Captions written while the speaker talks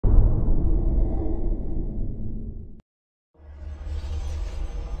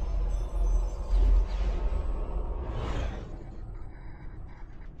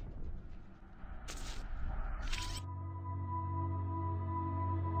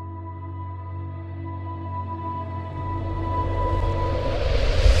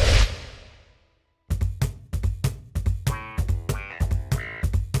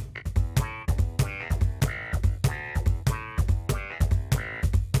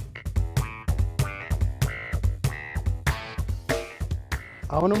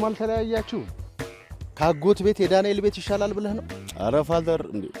አሁንም አልተለያያችሁ ካጎት ቤት የዳንኤል ቤት ይሻላል ብለህ ነው አረ ፋዘር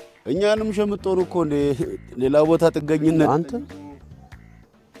እንዴ እኛንም ሸምጦን እኮ እንዴ ሌላ ቦታ ጥገኝነት አንተ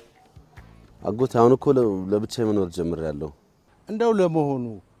አጎት አሁን እኮ ለብቻዬ መኖር ጀምሬያለሁ እንደው ለመሆኑ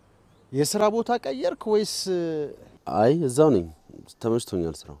የሥራ ቦታ ቀየርክ ወይስ አይ እዛው ነኝ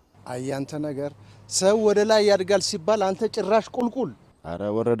ተመችቶኛል ስራው አይ አንተ ነገር ሰው ወደ ላይ ያድጋል ሲባል አንተ ጭራሽ ቁልቁል አረ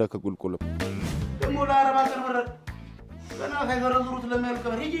ወረደ ከቁልቁል ደሞ ለአረባ ተወረ ገና ከገረዙት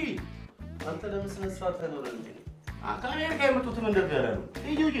ለሚያልቀው ሂጂ አንተ ለምን ስነስርዓት ተኖረን እንዴ አካባቢ ከመጡት ምን እንደገራሉ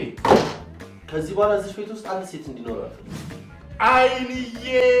ሂጂ ከዚህ በኋላ እዚህ ቤት ውስጥ አንድ ሴት እንዲኖር አልፈልግም አይንዬ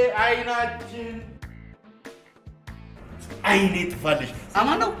አይናችን አይኔ ትፋለሽ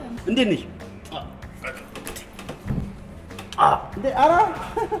አማን ነው እንዴት ነሽ እንዴ አራ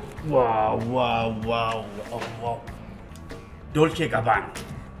ዋው ዶልቼ ጋባን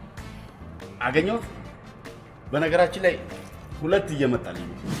አገኘሁት በነገራችን ላይ ሁለት እየመጣልኝ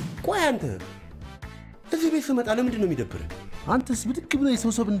ቆይ አንተ እዚህ ቤት ስመጣ ለምንድን ነው የሚደብረው አንተስ ብድግ ብለህ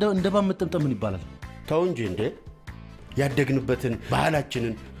የሰው እንደባም መጠምጠም ምን ይባላል ተው እንጂ እንዴ ያደግንበትን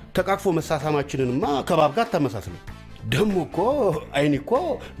ባህላችንን ተቃቅፎ መሳሳማችንንማ ከባብ ጋር ተመሳስለ ደሞ እኮ አይን እኮ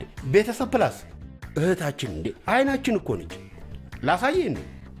ቤተሰብ ፕላስ እህታችን እንዴ አይናችን እኮ ነች ላሳየ እንዴ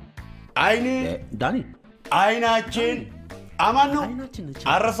አይኔ ዳኒ አይናችን አማን ነው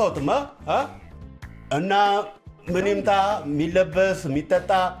አረሳውትማ እና ምን ይምጣ የሚለበስ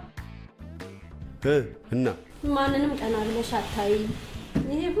የሚጠጣ እና ማንንም ቀና ብለሽ አታይ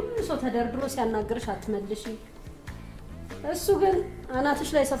ይሄ ሁሉ ሰው ተደርድሮ ሲያናገርሽ አትመልሺ እሱ ግን አናትሽ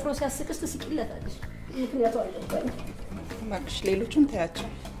ላይ ሰፍሮ ሲያስቅስ ትስቂለታለሽ ምክንያቱ አይደለም ማክሽ ሌሎችም ታያቸው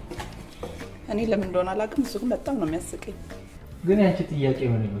እኔ ለምን እንደሆነ አላውቅም እሱ ግን በጣም ነው የሚያስቀኝ ግን ያንቺ ጥያቄ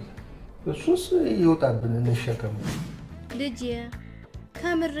ሆነ ነው እሱስ ይወጣብን እንሸከም ልጅ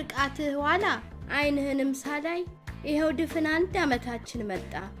ከምርቃትህ ኋላ አይንህንም ሳላይ ይሄው ድፍን አንድ አመታችን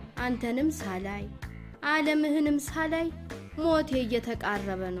መጣ አንተንም ሳላይ ዓለምህንም ሳላይ ሞቴ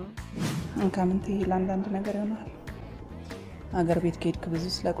እየተቃረበ ነው እንካምንት ይላንዳንድ ነገር ይሆናል አገር ቤት ከሄድክ ብዙ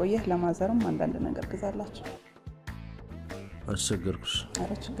ስለቆየህ ለማዘርም አንዳንድ ነገር ገዛላችሁ አስቸገርኩሽ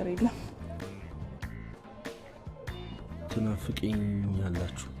አረ ችግር የለም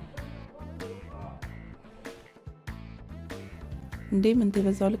ትናፍቂኛላችሁ እንዴ ምን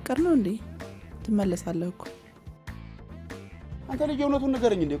ተበዛው ልቀር ነው እንዴ ትመለሳለህ እኮ አንተ ልጅ እውነቱን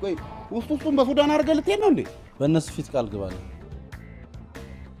ንገረኝ እንዴ ቆይ ውስጡን በሱዳን አርገህ ልትሄድ ነው እንዴ በእነሱ ፊት ቃል ገባለሁ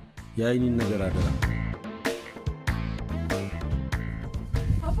የአይኒን ነገር አደራ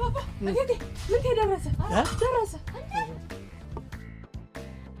አባባ ምን ደረሰ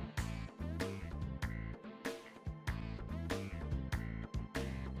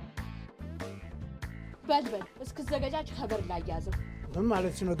በልበል እስክዘጋጃች ከበር ላይ ያዘው ምን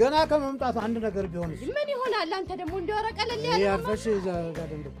ማለት ነው ገና ከመምጣቱ አንድ ነገር ቢሆንስ ምን ይሆናል አንተ ደግሞ እንደወረቀለል ያለ ያርፈሽ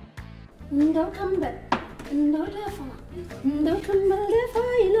ጋር እንደው ከንበል እንደው ደፋ እንደው ከንበል ደፋ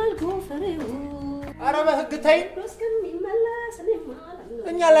ይላል ጎፈሬው አረ በህግ ታይ እስከሚመለስ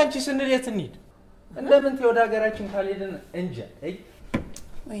እኛ ላንቺ ስንል የት እንሂድ እንደምን ወደ ሀገራችን ካልሄድን እንጃ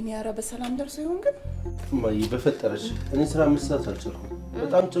ወይኔ አረ በሰላም ደርሶ ይሆን ግን ማይ በፈጠረሽ እኔ ስራ መስራት አልቻልኩም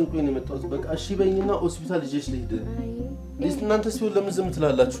በጣም ጨንቆኝ ነው የመጣሁት በቃ እሺ በይኝና ሆስፒታል ልጅሽ ልሂድ እናንተስ ቢሆን ለምን ዝም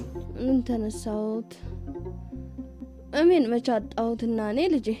ትላላችሁ ምን ተነሳውት አሜን መቻጣውትና እኔ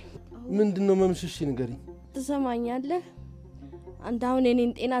ልጄ ምንድነው መምሽሽ ንገሪ ትሰማኛለህ አንተ አሁን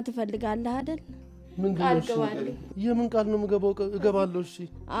እኔን ጤና ትፈልጋለህ አይደል ምንድነው የምን ቃል ነው መገባው እገባለሁ እሺ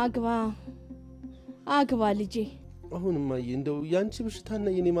አግባ ልጄ አሁን ማይ እንደው ያንቺ በሽታና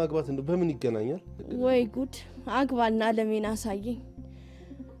የኔ ማግባት እንደው በምን ይገናኛል ወይ ጉድ አግባና ለምን አሳየኝ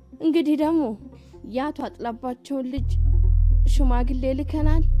እንግዲህ ደግሞ ያቷ አጥላባቸው ልጅ ሽማግሌ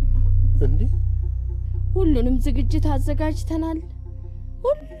ልከናል እንዴ ሁሉንም ዝግጅት አዘጋጅተናል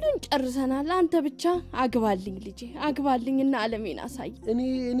ሁሉን ጨርሰናል አንተ ብቻ አግባልኝ ልጄ አግባልኝና ለምን አሳይ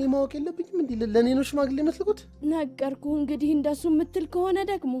እኔ ማወቅ የለብኝም እንዴ ለኔ ነው ሽማግሌ መስልኩት ነገርኩ እንግዲህ እንደሱ ምትል ከሆነ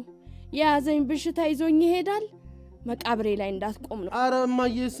ደግሞ ያዘኝ በሽታ ይዞኝ ይሄዳል መቃብሬ ላይ እንዳትቆም ነው አረ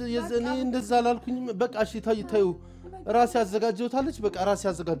ማየስ የዘኔ እንደዛ አላልኩኝም በቃ እሺ ታዩ ራስ ያዘጋጀውታለች በቃ ራስ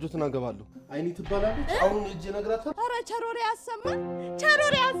ያዘጋጀውትን አገባለሁ አይኒ ትባላለች አሁን እጄ ነግራታ አረ ቸሮሬ ያሰማ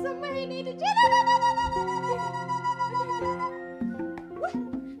ይሄኔ ልጅ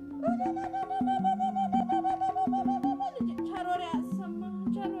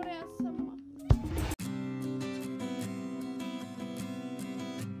ቸሮሬ ያሰማ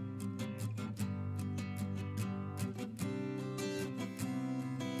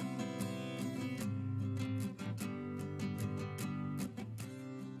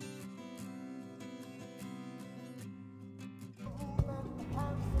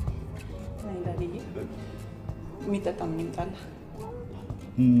የሚጠጣ ምን ይምጣልህ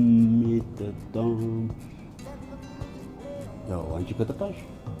የሚጠጣም ያው አንቺ ከጠጣሽ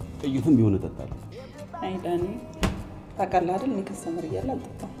ጥይትም ቢሆን እጠጣለሁ። አይ ዳኒ ታውቃለህ አይደል? እኔ ከስተመር እያለ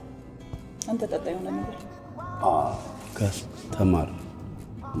አልጠጣም። አንተ ጠጣ የሆነ ነገር። ከስተመር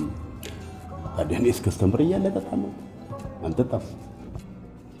ታዲያ እኔስ ከስተመር እያለ እጠጣለሁ። አንተ ጠጣ።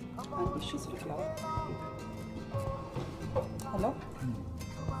 አንድ እሺ ስልክ ላውራ። ሄሎ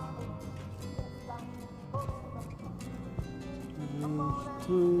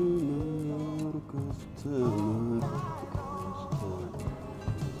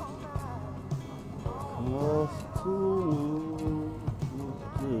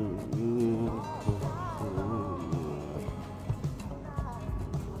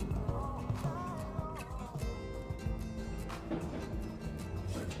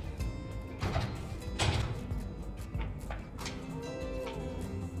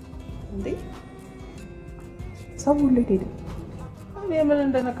እንዴ ሰው ሁሉ ሄደ። እኔ ምን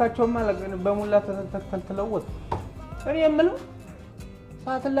እንደነካቸው ማለት በሙላ ተተልተለወጥ እኔ የምለው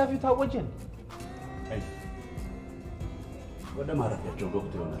ሰዓት ላፊው ታወጀን አይ ወደ ማረፊያቸው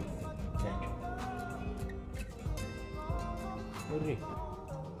ዶክተር ይሆናል። ወሬ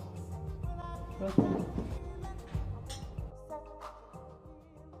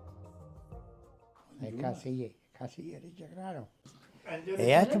ካስዬ ልጅ ጀግና ነው።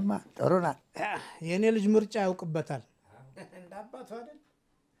 ያትማ ጥሩ ናት። የእኔ ልጅ ምርጫ ያውቅበታል። እንዳባቱ አይደል?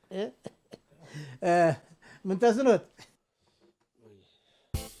 ምን ተስኖት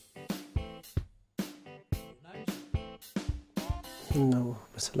ነው?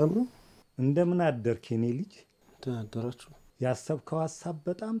 በሰላም ነው? እንደምን አደርክ የኔ ልጅ? ተናደራችሁ? ያሰብከው ሐሳብ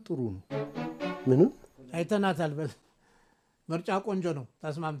በጣም ጥሩ ነው። ምኑ? አይተናታል። በል ምርጫ ቆንጆ ነው።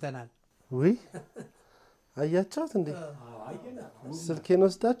 ተስማምተናል። ወይ አያቻት እንዴ? ስልኬን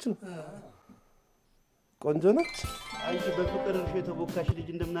ወስዳችሁ ቆንጆ ነች። አንቺ በፍቅር እርሾ የተቦካሽ ልጅ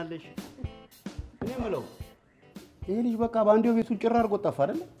እንደምን አለሽ? እኔ የምለው ይሄ ልጅ በቃ ባንዴው ቤቱን ጭራ አድርጎ ጠፋ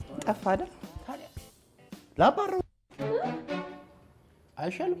አይደል? ጠፋ አይደል? ታዲያ ላባረው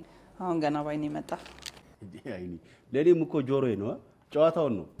አይሻልም? አሁን ገና ባይኔ መጣ። አይኔ ለኔም እኮ ጆሮዬ ነው።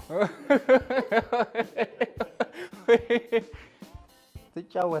 ጨዋታውን ነው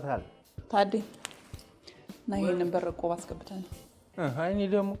ትጫወታል። ታዲ ና ይሄንን በረቆብ አስገብተን አይኔ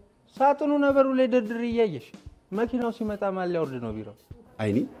ደግሞ ሳጥኑ ነበሩ ላይ ደርድር እያየሽ መኪናው ሲመጣ ማን ሊያወርድ ነው ቢሮ?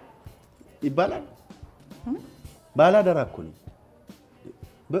 አይኔ ይባላል። ባላደራ እኮ ነው።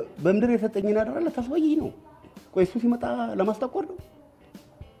 በምድር የሰጠኝና አደራ ለታስበይ ነው። ቆይ እሱ ሲመጣ ለማስጠቆር ነው።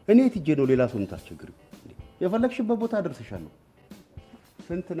 እኔ ትጄ ነው ሌላ ሰው እንታስቸግሪ። የፈለግሽበት ቦታ አደርስሻለሁ።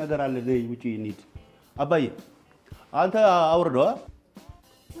 ስንት ነገር አለ። ነይ ውጪ እንሂድ። አባዬ አንተ አውርደዋ።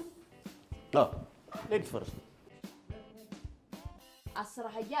 ሌዲስ ፈርስት 10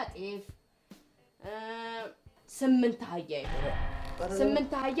 አህያ ጤፍ 8 አህያ ይሆን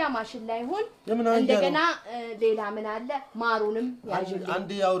 8 አህያ ማሽን ላይ ሆን እንደገና ሌላ ምን አለ? ማሩንም ያጅልኝ።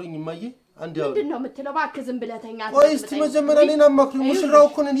 አንዴ ያውሪኝ ማዬ፣ አንዴ ያውሪኝ። ምንድነው የምትለው? እባክህ ዝም ብለህ ተኛ። ቆይ እስቲ መጀመሪያ እኔን አማክሪኝ። ሙሽራው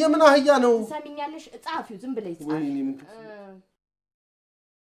እኮ ነን። የምን አህያ ነው? ሰሚኛለሽ? ጻፊው ዝም ብለህ ጻፍ።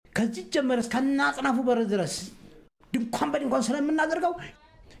 ከዚህ ጀመረ እስከናጽናፉ በር ድረስ ድንኳን በድንኳን ስለምናደርገው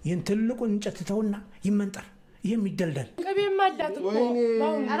ይህን ትልቁን እንጨት ተውና ይመንጠር። ይሄም ይደልደል። ቅቤ ማዳት እኮ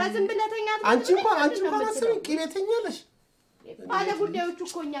ኧረ ዝም ብለህ ተኛ። አንቺ እንኳን አስቢ ቅቤ ተኛለሽ። ባለ ጉዳዮቹ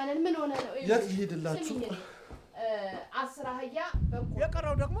እኮ እኛ ነን። ምን ሆነ ነው? የት ሄድላችሁ? 10 አህያ በቁ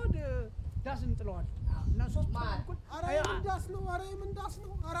የቀረው ደግሞ ዳስ እንጥለዋል እና ሶስት አረ የምንዳስ ነው? አረ የምንዳስ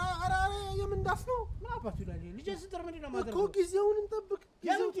ነው? አረ የምንዳስ ነው? ምን አባቱ ላይ ልጅ ስጥር ምንድን ነው ማድረግ እኮ ጊዜውን እንጠብቅ።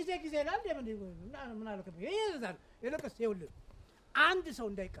 የምን ጊዜ ይላል? ምን አልከም? ይይዛል። ይልቅስ ይኸውልህ አንድ ሰው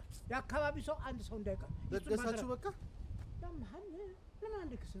እንዳይቀር፣ የአካባቢ ሰው አንድ ሰው እንዳይቀር ደገሳችሁ። በቃ ያማህል ምን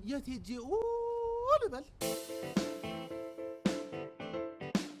አንድ ክስ የት ሄጄ ልበል?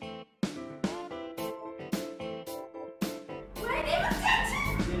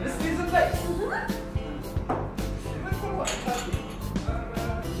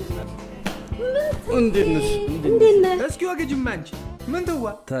 እንዴት ነሽ? እስኪ ወግጅማ አንቺ ምን ትዋ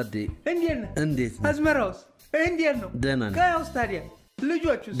ታዲ እንዴት ነህ? እንዴት ነህ? አዝመራውስ እንዴት ነው? ደህና ነኝ። ከያውስ ታዲያ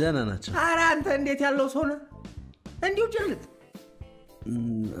ልጆቹስ ደህና ናቸው። ኧረ አንተ እንዴት ያለው ሰው ነህ? እንዲሁ ጭልጥ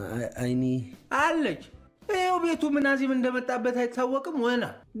አይኒ አለች። ይኸው ቤቱ ምናዚም እንደመጣበት አይታወቅም። ወና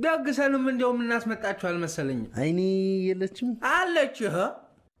ደግሰንም እንደው እናስመጣችሁ አልመሰለኝም። አይኒ የለችም አለች።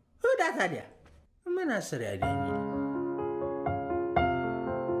 ሄዳ ታዲያ ምን አስር ያለኝ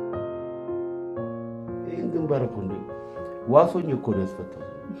ይሄን ግንባር እኮ ነው ዋሶኝ እኮ ነው ያስፈታው።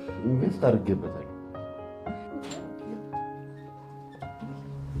 ኢንቨስት አድርጌበታል።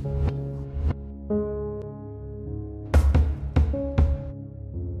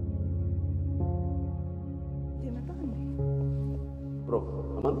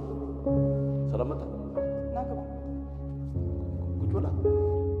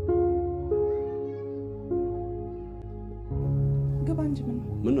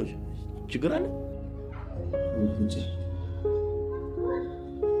 ምን ነው ችግር አለ?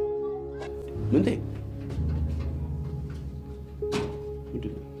 ምን 돼?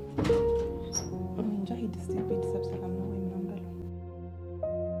 እንጃ ሂድ እስኪ ቤተሰብ ሰላም ነው ወይ ምናምን በለው።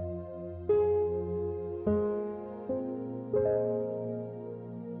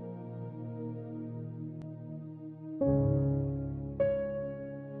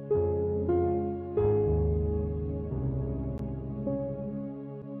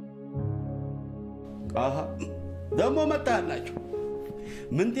 አሃ ደግሞ መጣላችሁ።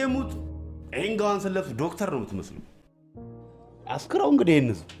 ምን ተሙት እንጋን ስለፍ ዶክተር ነው የምትመስለው። አስክራው እንግዲህ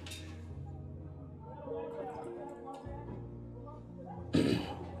እንዝ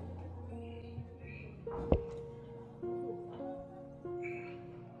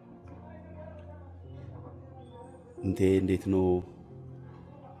እንዴት ነው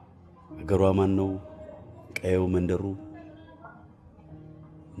አገሯ? ማን ነው ቀየው? መንደሩ?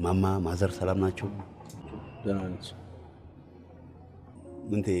 ማማ ማዘር ሰላም ናቸው? ደህና ነች።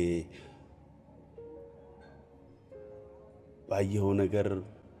 እንዴ ባየው ነገር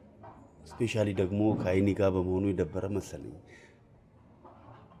ስፔሻሊ ደግሞ ከአይኒ ጋር በመሆኑ የደበረ መሰለኝ።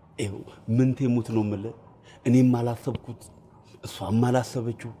 ይኸው ምን ተሙት ነው ማለት እኔም አላሰብኩት እሷም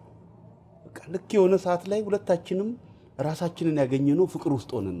አላሰበችው። በቃ ልክ የሆነ ሰዓት ላይ ሁለታችንም ራሳችንን ያገኘነው ፍቅር ውስጥ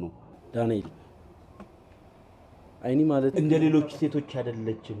ሆነን ነው። ዳንኤል አይኒ ማለት እንደ ሌሎች ሴቶች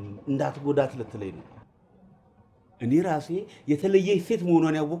አይደለችም፣ እንዳትጎዳት ልትለኝ ነው። እኔ ራሴ የተለየ ሴት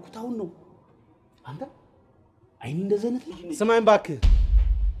መሆኗን ያወቅኩት አሁን ነው። አንተ አይኒ እንደዘነት ልጅ ነኝ። ስማኝ ባክህ፣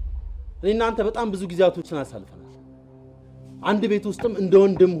 እኔና አንተ በጣም ብዙ ጊዜያቶችን አሳልፈናል። አንድ ቤት ውስጥም እንደ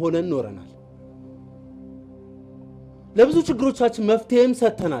ወንድም ሆነን ኖረናል። ለብዙ ችግሮቻችን መፍትሄም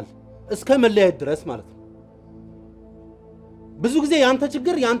ሰጥተናል፣ እስከ መለያየት ድረስ ማለት ነው። ብዙ ጊዜ ያንተ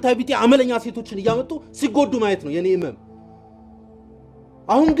ችግር ያንተ ቢጤ አመለኛ ሴቶችን እያመጡ ሲጎዱ ማየት ነው የኔ እመም።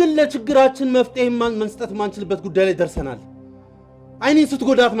 አሁን ግን ለችግራችን መፍትሄ መስጠት ማንችልበት ጉዳይ ላይ ደርሰናል። አይኔን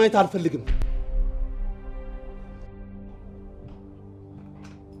ስትጎዳት ማየት አልፈልግም።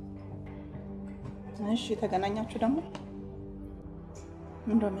 እሺ ተገናኛችሁ ደግሞ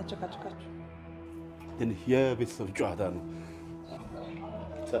ምንድነው የሚያጨቃጭቃችሁ? ትንሽ የቤተሰብ ጨዋታ ነው።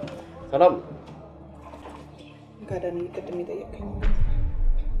 ሰላም ጋዳኒ ቅድም የጠየቀኝ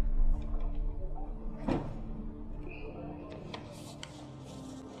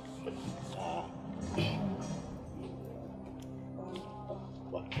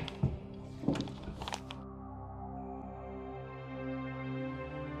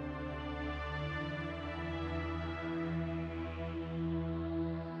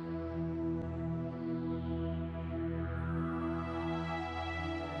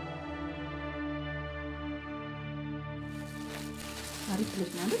አሪፍ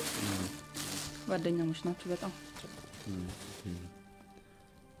ልጅ ማለት ጓደኛሞች ናችሁ በጣም።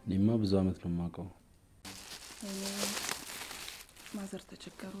 እኔማ ብዙ አመት ነው የማውቀው። ማዘር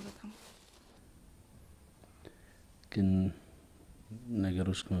ተቸገሩ በጣም። ግን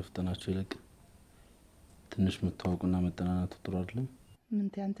ነገሮች ከመፍጠናቸው ይልቅ ትንሽ መተዋወቁና መጠናናቱ ጥሩ አይደለም? ምን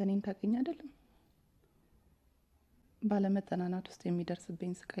አንተ እኔን ታውቀኝ አይደለም? ባለመጠናናት ውስጥ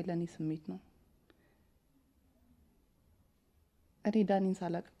የሚደርስብኝ ስቃይ ለኔ ስሜት ነው። እኔ ዳኒን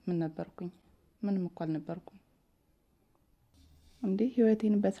ሳላቅ ምን ነበርኩኝ? ምንም እኮ አልነበርኩም። እንዴ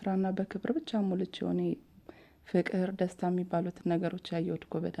ህይወቴን በስራና በክብር ብቻ ሞልቼ ሆኔ ፍቅር፣ ደስታ የሚባሉት ነገሮች ያየሁት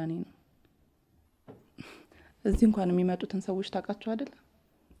እኮ በዳኒ ነው። እዚህ እንኳን የሚመጡትን ሰዎች ታውቃቸው አይደል?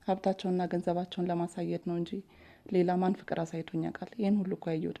 ሀብታቸውና ገንዘባቸውን ለማሳየት ነው እንጂ ሌላ ማን ፍቅር አሳይቶኝ ያውቃል? ይሄን ሁሉ እኮ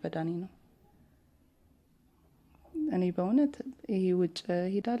ያየሁት በዳኒ ነው። እኔ በእውነት ይሄ ውጭ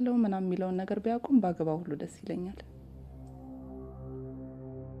ሄዳለሁ ምናምን የሚለውን ነገር ቢያቆም ባገባው ሁሉ ደስ ይለኛል።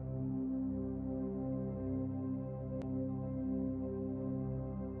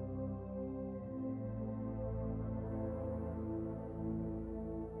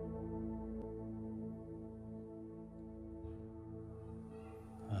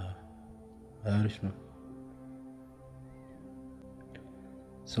 አሪፍ ነው።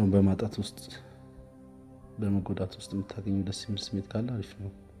 ሰውን በማጣት ውስጥ በመጎዳት ውስጥ የምታገኘው ደስ የሚል ስሜት ካለ አሪፍ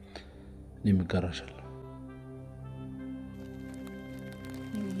ነው። እኔም እጋራሻለሁ።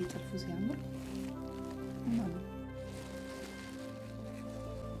 ይሄ ጥልፉ ሲያምር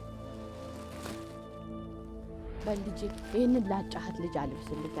በልጄ ይሄንን ላጫህት ልጅ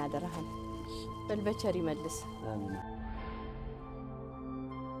አልብስልኝ አደረሃል። በልበቸር ይመልስ። አሜን።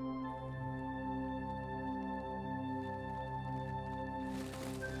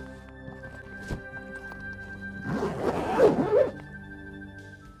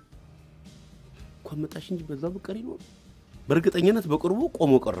 ኮመጣሽ እንጂ በዛው በቀሪ ነው። በርግጠኝነት በቅርቡ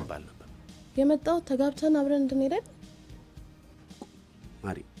ቆሞ ቀርባል ነበር። የመጣው ተጋብተን አብረን እንድንሄድ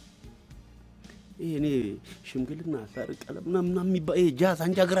ማሪ እኔ ሽምግልና ሰርቅ ቀለም ምናምን የሚባል ጃዝ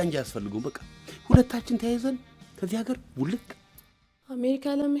አንጃ ግራንጃ ያስፈልገው በቃ ሁለታችን ተያይዘን ከዚህ ሀገር ውልቅ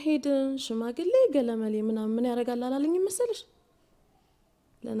አሜሪካ ለመሄድ ሽማግሌ ገለመሌ ምን ያረጋል አላለኝም መሰለሽ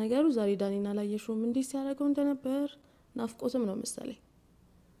ለነገሩ ዛሬ ዳኒና ላየሽውም እንዴ ሲያረጋው እንደነበር ናፍቆትም ነው መሰለኝ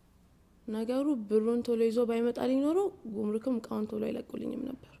ነገሩ ብሩን ቶሎ ይዞ ባይመጣልኝ ኖሮ ጉምሩክም ቃውን ቶሎ አይለቁልኝም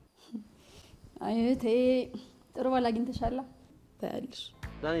ነበር አይቴ ጥሩ ባል አግኝተሻላ ታያለሽ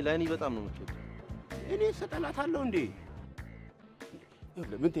ዳኒ ላይኒ በጣም ነው የምትወደው እኔ ሰጠላታለሁ እንዴ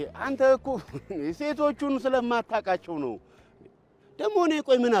ለምን አንተ እኮ ሴቶቹን ስለማታቃቸው ነው ደሞ እኔ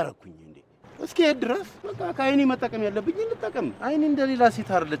ቆይ ምን አረኩኝ እንዴ እስኪ ድረስ በቃ ካይኒ መጠቀም ያለብኝ ልጠቀም አይኒ እንደሌላ ሴት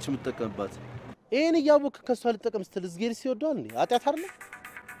አይደለች የምትጠቀምባት ይሄን ያውቅ ከሷ ልጠቀም ስትል ዝጌር ሲወደዋል እንዴ አጣት አይደለ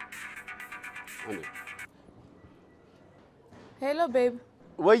አንዴ ሄሎ ቤብ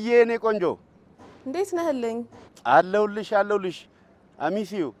ወዬ እኔ ቆንጆ እንዴት ነህልኝ አለውልሽ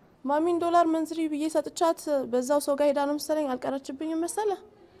አሚሲዩ ማሚን ዶላር መንዝሪ ብዬ ሰጥቻት በዛው ሰው ጋር ሄዳ ነው መሰለኝ አልቀረችብኝም መሰለ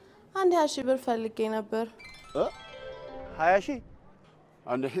አንድ 20 ሺህ ብር ፈልጌ ነበር 20 ሺህ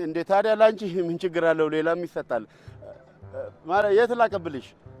አንዴ እንዴ ታዲያ ላንቺ ምን ችግር አለው ሌላም ይሰጣል ማረ የት ላቀብልሽ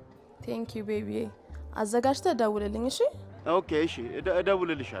ቴንክ ዩ ቤቢ አዘጋጅተህ ደውልልኝ እሺ ኦኬ እሺ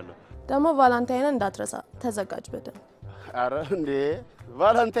እደውልልሻለሁ ደሞ ቫላንታይን እንዳትረሳ ተዘጋጅ በደም አረ እንዴ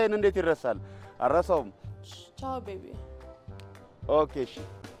ቫላንታይን እንዴት ይረሳል አረሳውም ቻው ቤቢ ኦኬ እሺ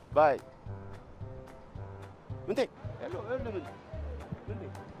ባይ እንዴ ሄሎ ለምን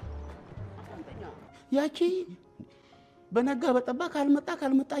ያቺ በነጋ በጠባ ካልመጣ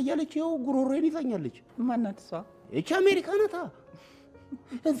እያለች ይኸው ጉሮሮዬን ይዘኛለች ማናት እሷ እቺ አሜሪካ ናታ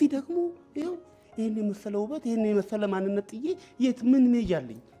እዚህ ደግሞ ይኸው ይሄን የመሰለ ውበት ይሄን የመሰለ ማንነት ጥዬ የት ምን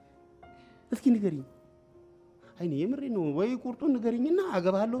ነያለኝ እስኪ ንገሪኝ አይኔ የምሬ ነው ወይ ቁርጡን ንገሪኝና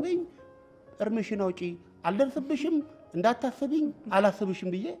አገባለሁ በይኝ እርምሽን አውጪ አልደርስብሽም እንዳታስብኝ አላስብሽም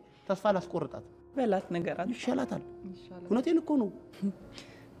ብዬ ተስፋ ላስቆርጣት በላት ነገራት ይሻላታል እውነቴን እኮ ነው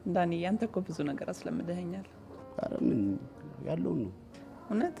ዳኒ ያንተ እኮ ብዙ ነገር አስለምደኸኛል አረ ምን ያለው ነው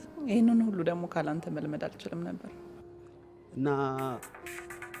እውነት ይሄንን ሁሉ ደግሞ ካላንተ መልመድ አልችልም ነበር እና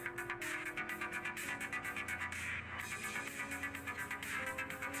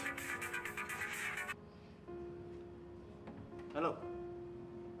ሄሎ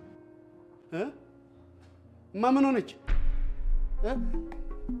ማምን ሆነች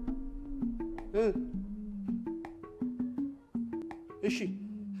እሺ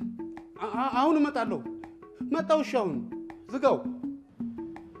አሁን እመጣለሁ መጣው እሺ አሁን ዝጋው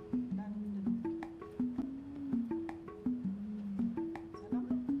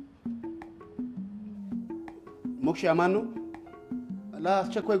ሞክሽ አማን ነው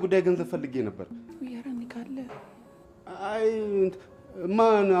ለአስቸኳይ ጉዳይ ገንዘብ ፈልጌ ነበር ያራኒ ካለ አይ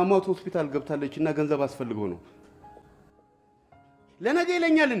ማን አማቱ ሆስፒታል ገብታለች እና ገንዘብ አስፈልገው ነው ለነገ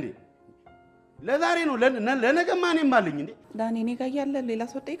ይለኛል እንዴ ለዛሬ ነው ለነገ ማንም አለኝ እንዴ ዳኒ እኔ ጋር ያለ ሌላ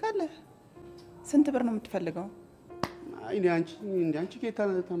ሰው ጠይቃለ ስንት ብር ነው የምትፈልገው አይ አንቺ ከታ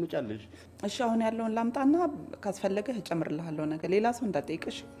ታመጫለሽ እሺ አሁን ያለውን ላምጣና ካስፈለገ እጨምርልሃለሁ ነገ ሌላ ሰው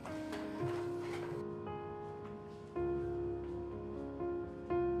እንዳጠይቅሽ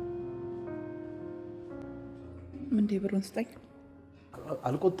ምን ደብሩን ስጠኝ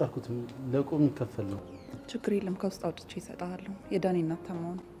አልቆጠርኩትም ለቆም ይከፈል ነው ችግር የለም ከውስጥ አውጥቼ እሰጣለሁ የዳኒ እናት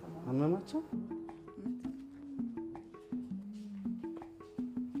ታማው ነው አመማቸው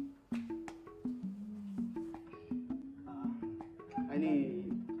እኔ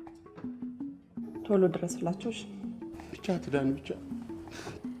ቶሎ ድረስላችሁ ብቻ ትዳን ብቻ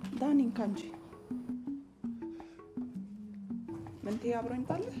ዳኒ ካንጂ ምን አብሮኝ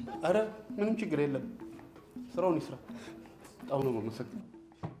ታለ አረ ምንም ችግር የለም ስራውን ይስራ ጣው ነው መሰከ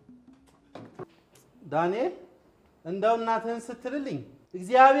ዳንኤል እንዳው እናትህን ስትልልኝ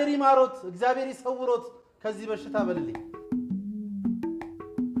እግዚአብሔር ይማሮት እግዚአብሔር ይሰውሮት ከዚህ በሽታ በልልኝ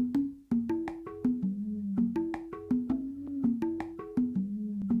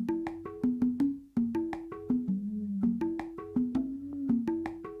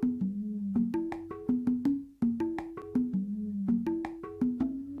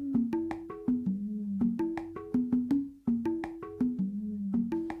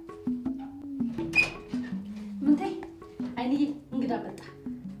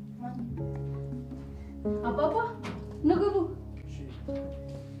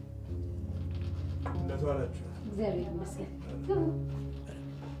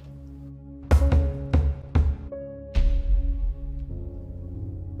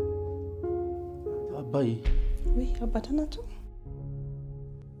አባዬ ወይ አባታ ናቸው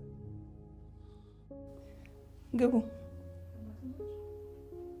ግቡ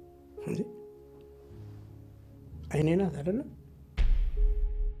አይኔ ናት አይደለ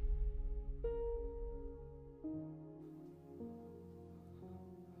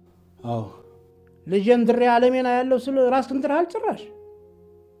አዎ ልጄን ድሬ ዓለሜና ያለው ስለ ራስህን ድረሃል ጭራሽ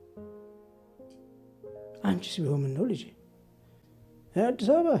አንቺስ ቢሆን ምን ነው ልጄ አዲስ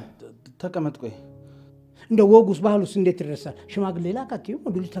አበባ ተቀመጥ ቆይ እንደ ወጉስ ባህሉስ እንዴት ይደርሳል ሽማግሌ ላካኪው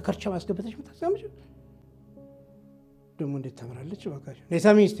ወንዱ ተከርቻ ማስገበተሽ መታሰምሽ ደሞ እንዴት ተመራለች ባካሽ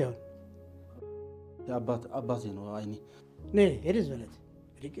ለሳሚስት ያው አባቴ ነው አይኔ ነይ ሄድስ በለት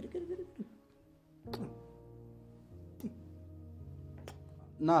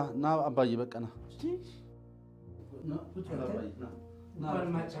ና አባዬ በቃ ና ቁጭ በል አባዬ ና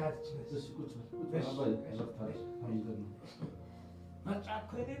ማጫት እሺ ቁጭ በል አባዬ ማጫት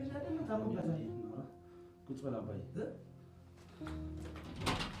ኮዴ አይደለም ታሙበት ቁጭ በል አባዬ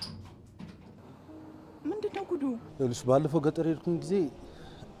ምንድነው ጉዱ ልጅ ባለፈው ገጠር ሄድኩኝ ጊዜ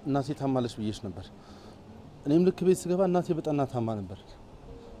እናቴ ታማለች ብዬሽ ነበር እኔም ልክ ቤት ስገባ እናቴ በጣና ታማ ነበር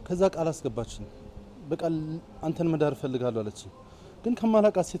ከዛ ቃል አስገባችኝ በቃ አንተን መዳር ፈልጋለሁ አለችኝ ግን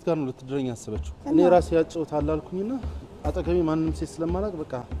ከማላቃት ሴት ጋር ነው ልትድረኝ ያሰበችው እኔ ራሴ ያጨውታል አልኩኝና አጠገቤ ማንንም ሴት ስለማላቅ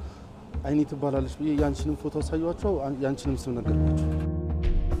በቃ አይኔ ትባላለች ብዬ ያንቺንም ፎቶ ሳይዋቸው ያንቺንም ስም ነገርኳቸው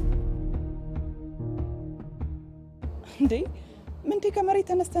እንዴ ምንቴ ከመሬት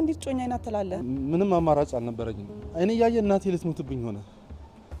ተነስተ እንዴት ጮኛ አይናተላለ ምንም አማራጭ አልነበረኝም አይኔ ያየ እናቴ ልትሞትብኝ ሆነ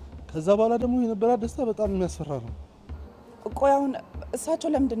ከዛ በኋላ ደግሞ የነበረ ደስታ በጣም የሚያስፈራ ነው ቆይ አሁን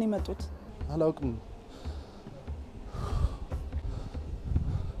እሳቸው ለምንድን ነው የመጡት አላውቅም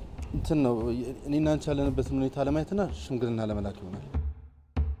እንትን ነው እኔና አንቺ ያለንበትን ሁኔታ ለማየትና ሽምግልና ለመላክ ይሆናል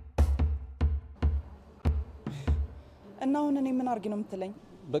እና አሁን እኔ ምን አርጊ ነው የምትለኝ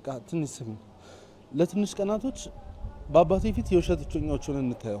በቃ ትንሽ ስሚ ለትንሽ ቀናቶች በአባቴ ፊት የውሸት እጮኛዎችን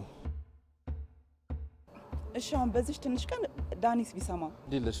እንታየው እሺ አሁን በዚህ ትንሽ ቀን ዳኒስ ቢሰማ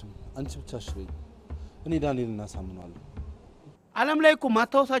ሌለሽም አንቺ ብቻ አሽበኝ እኔ ዳንኤልን እናሳምነዋለሁ ዓለም ላይ እኮ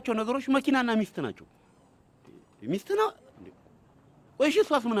ማታወሳቸው ነገሮች መኪናና ሚስት ናቸው ሚስትና ወይስ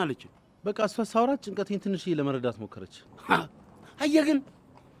እሷስ ምን አለች በቃ እሷ ሳውራት ጭንቀቴን ትንሽ ለመረዳት ሞከረች አየግን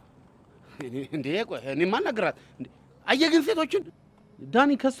እንዴ ቆይ እኔ ማናገራት አየግን ሴቶችን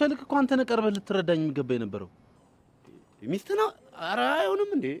ዳኒ ከሷ ልክ እኮ አንተ ነቀርበህ ልትረዳኝ የሚገባ የነበረው ሚስትና ኧረ አይሆንም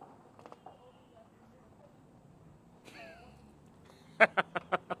እንዴ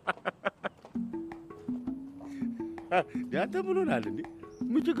ያንተ ምን ሆናል እንዴ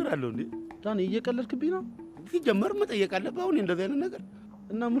ምን ችግር አለው እንዴ ዳኒ እየቀለድክብኝ ነው ሲጀመር መጠየቅ አለብህ አሁን እንደዚህ አይነት ነገር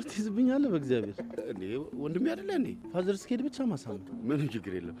እና ምርት ይዝብኛል በእግዚአብሔር እንዴ ወንድም አይደለ እንዴ ፋዘር ስኬድ ብቻ ማሳመን ምንም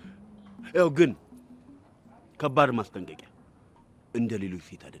ችግር የለም ያው ግን ከባድ ማስጠንቀቂያ እንደ ሌሎች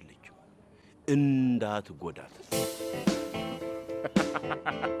ሴት አይደለችም እንዳትጎዳት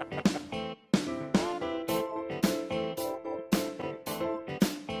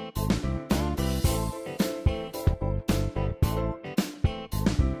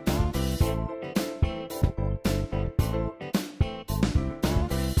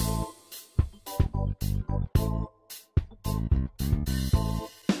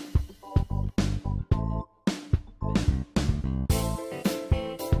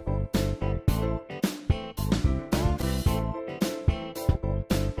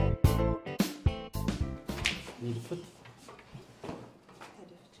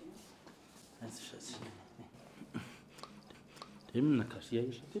የምን ነካሽ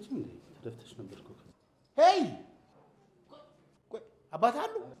ያይሽ ትጭም እንዴ ተደፍተሽ ነበርኩ ሄይ ቆይ አባት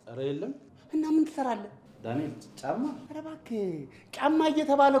አሉ ኧረ የለም እና ምን ትሰራለህ ዳንኤል ጫማ ኧረ እባክህ ጫማ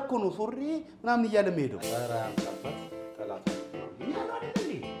እየተባለ እኮ ነው ሱሪ ምናምን እያለ መሄደው ኧረ አባት ጠላት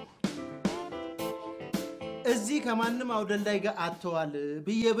እዚህ ከማንም አውደልዳይ ጋር አተዋል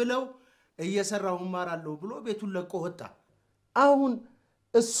ብዬ ብለው እየሰራሁ ማራለሁ ብሎ ቤቱን ለቆ ወጣ አሁን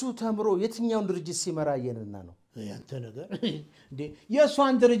እሱ ተምሮ የትኛውን ድርጅት ሲመራ የነና ነው ያንተ ነገር እንዴ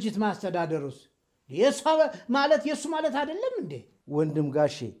የሷን ድርጅት ማስተዳደሩስ የሷ ማለት የሱ ማለት አይደለም እንዴ ወንድም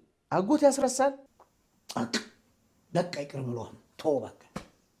ጋሼ አጎት ያስረሳል በቃ ይቅር ብሎን ተው በቃ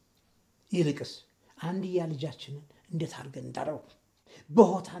ይልቅስ አንድያ ልጃችንን እንዴት አድርገን እንዳረው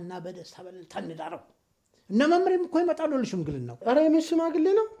በሆታና በደስታ በልታ እንዳረው እነ መምሬም እኮ ይመጣሉ ለሽምግልናው ኧረ ምን ሽማግሌ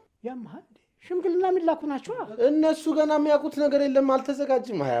ነው ያማል ሽምግልና የሚላኩ ናቸው እነሱ ገና የሚያውቁት ነገር የለም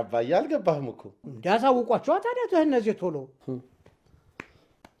አልተዘጋጅም አይ አባዬ አልገባህም እኮ እንዳሳውቋቸው ታዲያ እነዚህ ቶሎ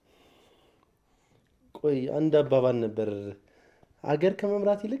ቆይ አንድ አባባል ነበር አገር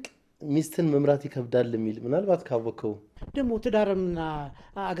ከመምራት ይልቅ ሚስትን መምራት ይከብዳል የሚል ምናልባት ካወከው ደግሞ ትዳርና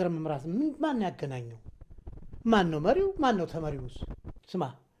አገር መምራት ማን ያገናኘው ማን ነው መሪው ማን ነው ተመሪውስ ስማ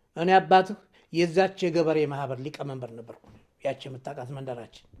እኔ አባትህ የዛች የገበሬ ማህበር ሊቀመንበር ነበርኩ ያቺ የምታውቃት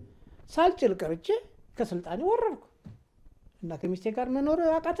መንደራችን ሳልጭል ቀርቼ ከስልጣኔ ወረድኩ እና ከሚስቴ ጋር መኖር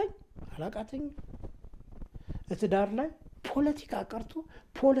አላቃተኝ ትዳር ላይ ፖለቲካ ቀርቶ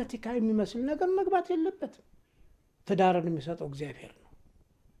ፖለቲካ የሚመስል ነገር መግባት የለበትም ትዳርን የሚሰጠው እግዚአብሔር ነው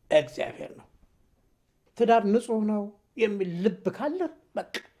እግዚአብሔር ነው። ትዳር ንጹህ ነው የሚል ልብ ካለ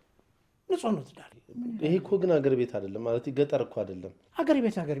በቃ ንጹህ ነው ትዳር። ይሄ እኮ ግን አገር ቤት አይደለም ማለት ገጠር እኮ አይደለም። አገር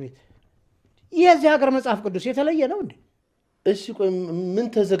ቤት የዚህ ሀገር መጽሐፍ ቅዱስ የተለየ ነው እንዴ? እሺ ቆይ ምን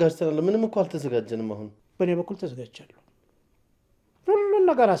ተዘጋጅተናል? ምንም እኮ አልተዘጋጀንም። አሁን በእኔ በኩል ተዘጋጅቻለሁ። ሁሉን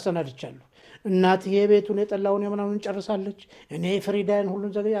ነገር አሰናድቻለሁ። እናትዬ ቤቱን የጠላውን የምናምን ጨርሳለች። እኔ ፍሪዳን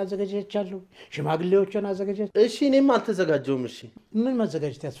ሁሉን አዘጋጅቻለሁ። ሽማግሌዎችን አዘጋጅቻለሁ። እሺ እኔም አልተዘጋጀውም። እሺ ምን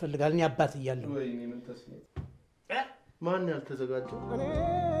ማዘጋጀት ያስፈልጋል? እኔ አባት እያለሁ ወይኔ ምን ተስነ ማን ያልተዘጋጀው?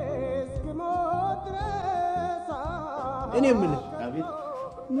 እኔ ምን አቤት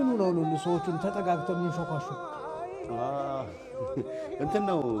ምን ነው ሁሉ ሰዎችን ተጠጋግተው ምን ሾካሹ እንትን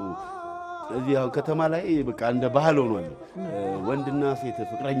ነው እዚህ ያው ከተማ ላይ በቃ እንደ ባህል ሆኗል። ወንድና ሴት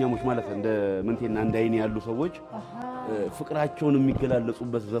ፍቅረኛሞች ማለት እንደ ምንቴና እንደ አይኔ ያሉ ሰዎች ፍቅራቸውን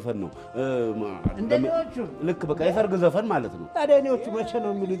የሚገላለጹበት ዘፈን ነው። እንደኔዎቹ ልክ በቃ የሰርግ ዘፈን ማለት ነው። ታዲያኔዎቹ መቼ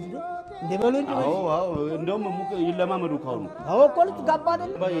ነው የሚሉት? እንደ በሉኝ። አዎ እንደውም ይለማመዱ ካሁን። አዎ እኮ ልትጋባ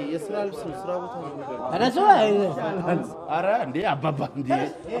አይደል? የስራ ልብስ ስራ ቦታ ነው። ኧረ እንዴ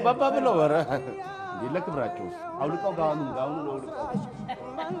አባባ ብለው ኧረ እንዴ ለክብራቸው አውልቀው ጋውኑን አውልቀው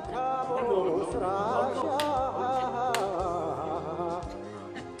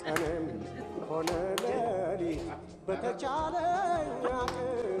ቀንም ሆነ ሌሊት በተቻለኝ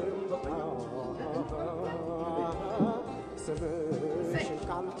ስምሽን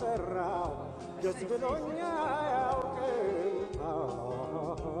ካልጠራው ደስ ብሎኝ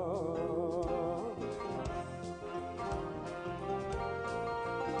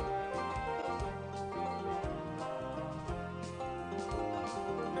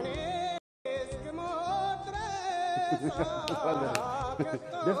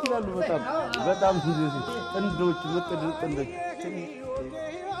ደስ ይላሉ በጣም ጥንዶች ጥንዶች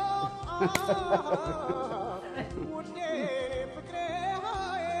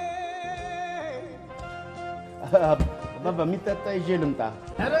አባባ የሚጠጣ ይዤ ልምጣ?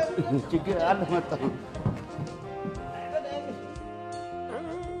 ችግር አልመጣም።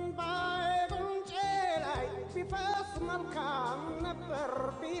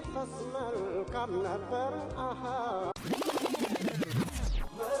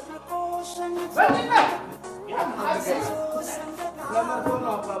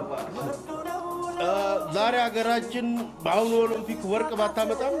 ዛሬ ሀገራችን በአሁኑ ኦሎምፒክ ወርቅ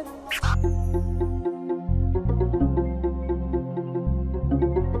ባታመጣም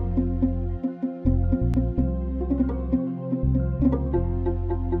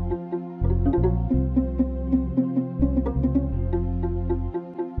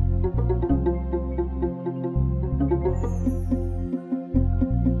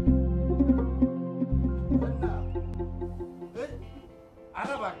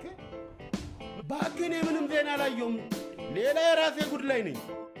ባክኔ ምንም ዜና አላየሁም። ሌላ የራሴ ጉድ ላይ ነኝ።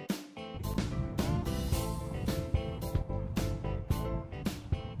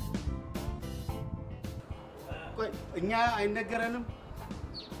 ቆይ እኛ አይነገረንም?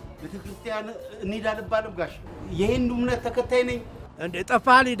 ቤተክርስቲያን እንሂድ አልባልም ጋሽ? የሂንዱ እምነት ተከታይ ነኝ። እንዴ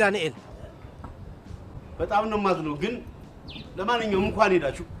ጠፋህ ዳንኤል? በጣም ነው የማዝነው። ግን ለማንኛውም እንኳን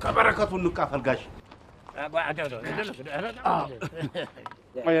ሄዳችሁ ከበረከቱ እንካፈል ጋሽ።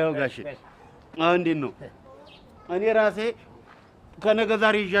 አዎ ጋሽ እንዴት ነው? እኔ ራሴ ከነገ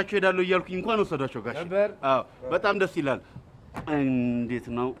ዛሬ ይዣቸው ሄዳለሁ እያልኩኝ እንኳን ወሰዷቸው ጋሽ። አዎ በጣም ደስ ይላል። እንዴት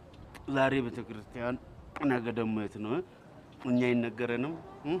ነው ዛሬ ቤተክርስቲያን ነገ ደግሞ የት ነው? እኛ አይነገረንም?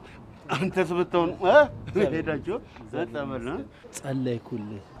 አንተስ ብትሆን ሄዳችሁ ጸበል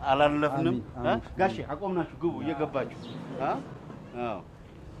ጸለይኩልህ። አላለፍንም ጋሽ። አቆምናችሁ ግቡ እየገባችሁ። አዎ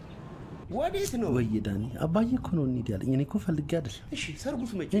ወዴት ነው? ወይ ዳኒ አባዬ እኮ ነው እንሂድ ያለኝ። እኔ እኮ ፈልጌ አይደል። እሺ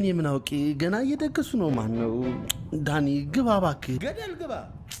ሰርጉስ መቼ? እኔ ምን አውቄ? ገና እየደገሱ ነው። ማን ነው? ዳኒ ግባ እባክህ። ገደል ግባ።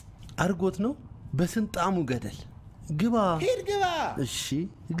 አርጎት ነው በስንጣሙ ገደል ግባ። ሂድ ግባ። እሺ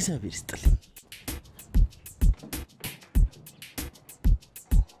እግዚአብሔር ይስጥልኝ።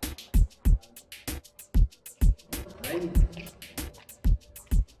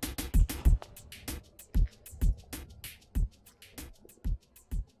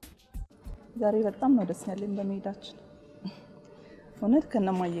 ዛሬ በጣም ነው ደስ ያለኝ በመሄዳችን። እውነት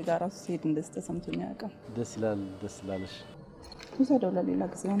ከነማዬ ጋር ራሱ ሲሄድ እንደዚህ ተሰምቶኝ አያውቅም። ደስ ይላል። ደስ ይላለሽ። ውሰደው፣ ለሌላ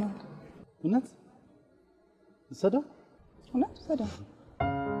ጊዜ ይሆናል። እውነት ውሰደው። እውነት ውሰደው።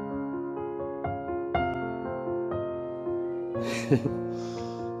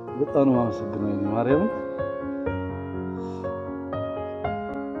 በጣም ነው የማመሰግነው ማርያም።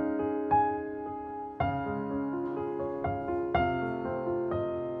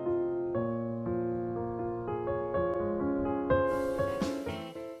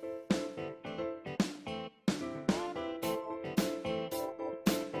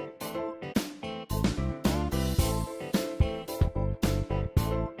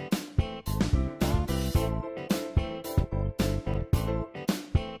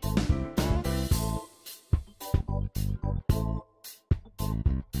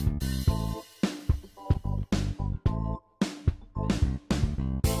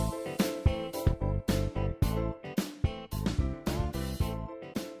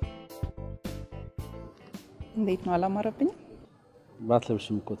 እንዴት ነው አላማረብኝ?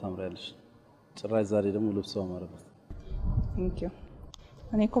 ባትለብሽም እኮ ታምሪያለሽ። ጭራሽ ዛሬ ደግሞ ልብሱ አማረበት። ቴንክ ዩ።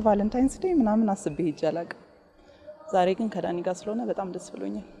 እኔ እኮ ቫለንታይንስ ዴይ ምናምን አስቤ ሄጄ አላውቅም። ዛሬ ግን ከዳኒ ጋር ስለሆነ በጣም ደስ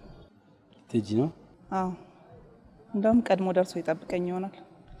ብሎኛል። ትሄጂ ነው? አዎ፣ እንደውም ቀድሞ ደርሶ ይጠብቀኝ ይሆናል።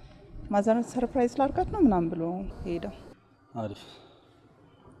 ማዘርን ሰርፕራይዝ ላድርጋት ነው ምናምን ብሎ ሄደው። አሪፍ።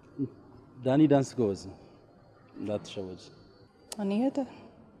 ዳኒ ዳንስ ጎበዝ ነው፣ እንዳትሸወጂ። እኔ እህት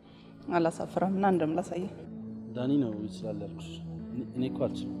አላሳፍራም እና እንደምላሳየ ዳኒ ነው ይችላል ያልኩሽ። እኔ እኮ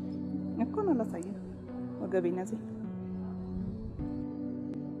አልችልም እኮ ነው ላሳየ። ወገቤን ያዘኝ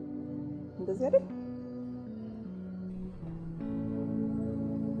እንደዚህ አይደል?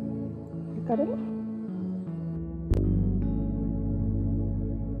 ልክ አይደል?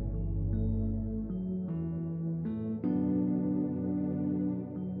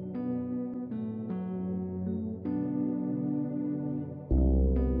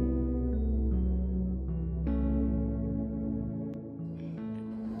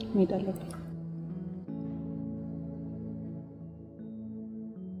 መሄድ አለብኝ።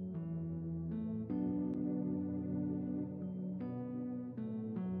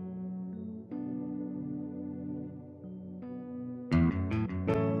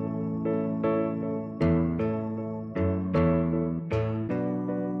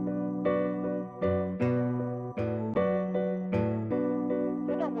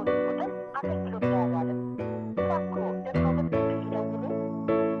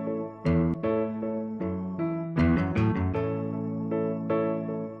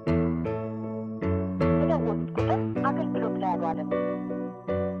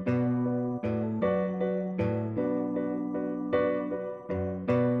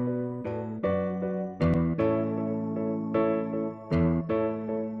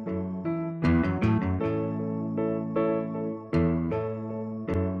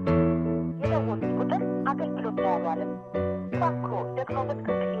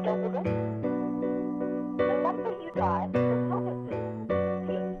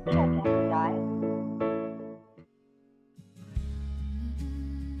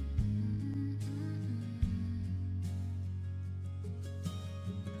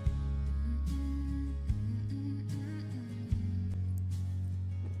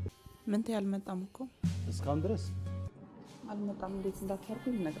 ምን ተይ አልመጣም እኮ እስካሁን ድረስ አልመጣም። እንዴት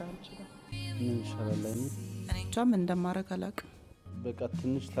እንዳታርኩኝ ልነግርህ አልችልም። ምን ይሻላል ላይ ብቻ ምን እንደማደርግ አላውቅም። በቃ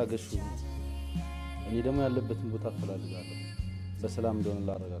ትንሽ ታገሹ። እኔ ደግሞ ያለበትን ቦታ አፈላልጋለሁ። በሰላም እንደሆነ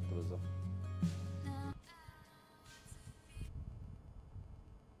ላረጋግጥ በዛው።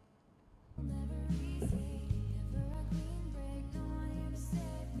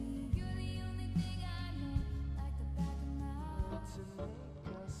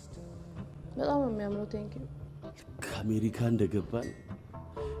 በጣም ነው የሚያምረው። ቴንክ ዩ። ከአሜሪካ እንደገባን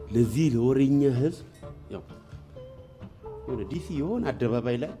ለዚህ ለወሬኛ ህዝብ ያው የሆነ ዲሲ የሆነ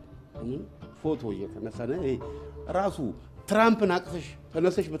አደባባይ ላይ ፎቶ እየተነሳነ ራሱ ትራምፕን አቅፈሽ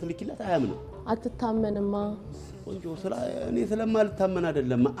ተነሰሽ በትልኪላት አያምንም። አትታመንማ። ቆንጆ እኔ ስለማልታመን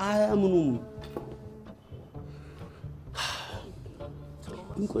አይደለም፣ አያምኑም።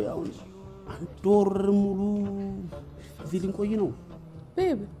 እንቆይ አሁን አንድ ወር ሙሉ እዚህ ልንቆይ ነው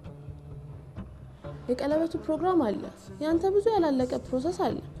ቤብ። የቀለበቱ ፕሮግራም አለ፣ ያንተ ብዙ ያላለቀ ፕሮሰስ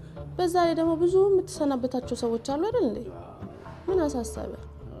አለ። በዛ ላይ ደግሞ ብዙ የምትሰናበታቸው ሰዎች አሉ አይደል እንዴ? ምን አሳሰበ?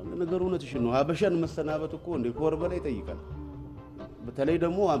 ነገሩ እውነትሽን ነው። ሀበሻን መሰናበት እኮ እንደ ኮር በላይ ይጠይቃል። በተለይ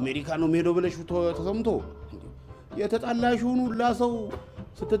ደግሞ አሜሪካ ነው ሄዶ ብለሽ ተሰምቶ የተጣላሽውን ሁላ ሰው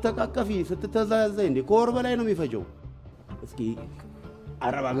ስትተቃቀፊ ስትተዛዘይ እንደ ኮር በላይ ነው የሚፈጀው። እስኪ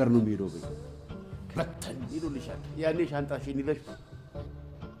አረብ ሀገር ነው የሚሄደው በይ በተን ይሉልሻል። ያኔ ሻንጣሽን ይዘሽ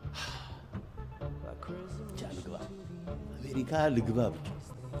ቻልግባ አሜሪካ ልግባ ብቻ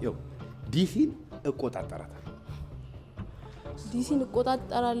ያው ዲሲን እቆጣጠራታለሁ። ዲሲን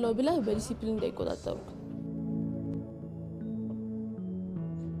እቆጣጠራለሁ ብለህ በዲሲፕሊን እንዳይቆጣጠሩ።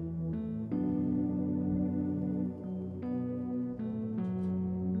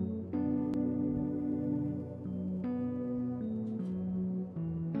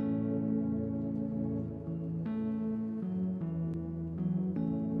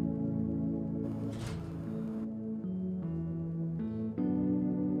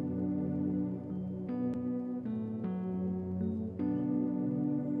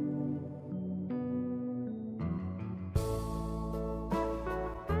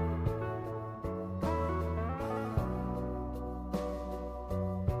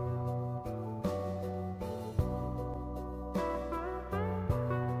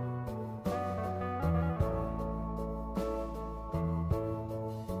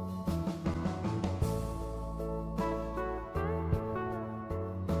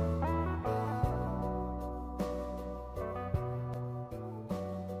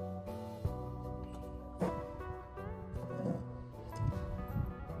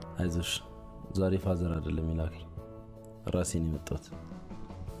 አይዞሽ ዛሬ ፋዘር አይደለም ይላከኝ ራሴን የመጣሁት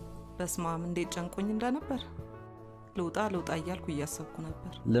በስማም እንዴት ጨንቆኝ እንደነበር ልውጣ እያልኩ እያሰብኩ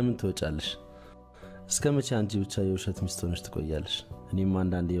ነበር ለምን ትወጫለሽ እስከ መቼ አንቺ ብቻ የውሸት ሚስት ሆነሽ ትቆያለሽ እኔም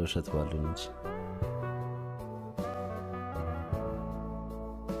አንዳንዴ የውሸት ባልሆን እንጂ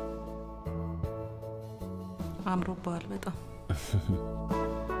አምሮባል በጣም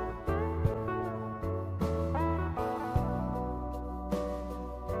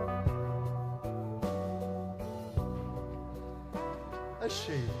እሺ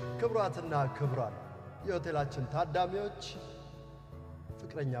ክብራትና ክብራን የሆቴላችን ታዳሚዎች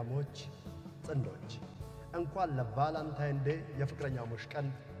ፍቅረኛሞች ጥንዶች እንኳን ለቫላንታይን ዴይ የፍቅረኛሞች ቀን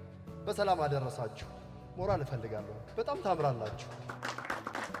በሰላም አደረሳችሁ ሞራል እፈልጋለሁ በጣም ታምራላችሁ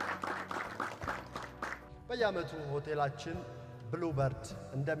በየዓመቱ ሆቴላችን ብሉበርድ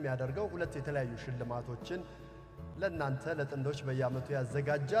እንደሚያደርገው ሁለት የተለያዩ ሽልማቶችን ለእናንተ ለጥንዶች በየዓመቱ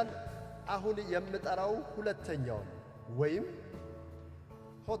ያዘጋጃል አሁን የምጠራው ሁለተኛው ወይም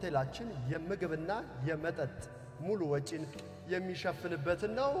ሆቴላችን የምግብና የመጠጥ ሙሉ ወጪን የሚሸፍንበት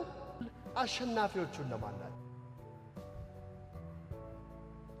ነው አሸናፊዎቹን ለማናል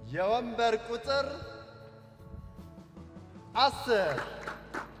የወንበር ቁጥር 10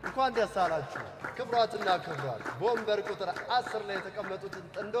 እንኳን ደስ አላችሁ ክብራትና ክብራን በወንበር ቁጥር 10 ላይ የተቀመጡትን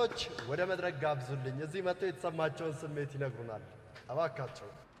ጥንዶች ወደ መድረክ ጋብዙልኝ እዚህ መጥተው የተሰማቸውን ስሜት ይነግሩናል አባካቸው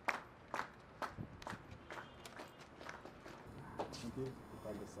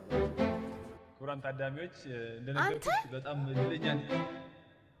ክቡራን ታዳሚዎች እንደነገርኩሽ በጣም እድለኛ ነኝ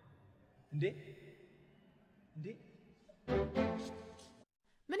እንዴ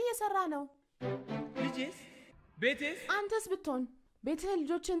ምን እየሰራ ነው ልጄስ ቤቴስ አንተስ ብትሆን ቤትህ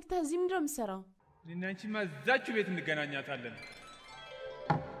ልጆችን ትተህ እዚህ ምንድን ነው የምትሰራው እኔና አንቺማ እዛችሁ ቤት እንገናኛታለን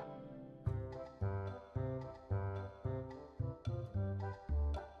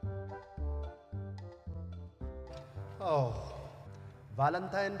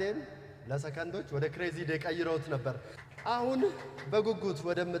ቫለንታይን ዴይ ለሰከንዶች ወደ ክሬዚ ዴይ ቀይረውት ነበር አሁን በጉጉት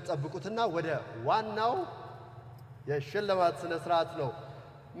ወደምትጠብቁትና ወደ ዋናው የሽልማት ስነ ስርዓት ነው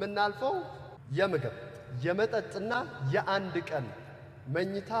ምናልፈው የምግብ የመጠጥና የአንድ ቀን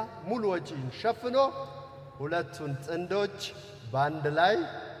መኝታ ሙሉ ወጪን ሸፍኖ ሁለቱን ጥንዶች ባንድ ላይ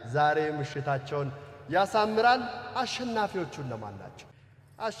ዛሬ ምሽታቸውን ያሳምራል አሸናፊዎቹን ለማን ናቸው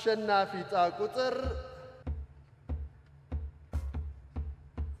አሸናፊ ዕጣ ቁጥር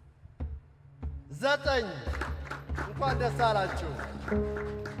 9 እንኳን ደስ አላችሁ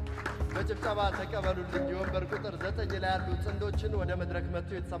በጭብጨባ ተቀበሉልኝ የወንበር ቁጥር 9 ላይ ያሉ ጥንዶችን ወደ መድረክ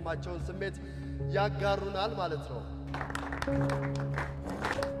መጥተው የተሰማቸውን ስሜት ያጋሩናል ማለት ነው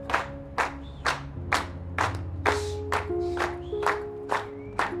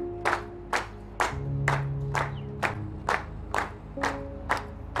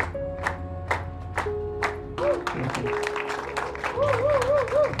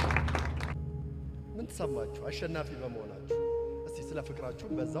ምን ተሰማችሁ አሸናፊ በመሆናችሁ እስቲ ስለ ፍቅራችሁ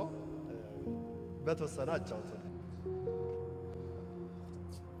በዛው በተወሰነ አጫውቱ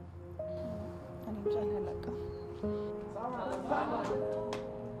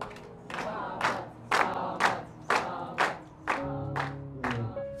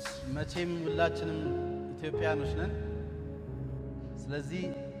መቼም ሁላችንም ኢትዮጵያኖች ነን ስለዚህ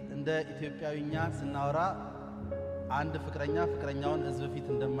እንደ ኢትዮጵያዊኛ ስናወራ አንድ ፍቅረኛውን ህዝብ ፊት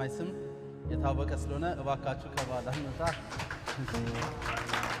እንደማይስም የታወቀ ስለሆነ እባካችሁ ከባላ መጣ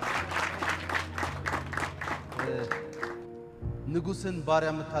ንጉስን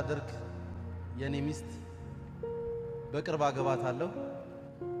ባሪያ የምታደርግ የኔ ሚስት በቅርብ አገባታለሁ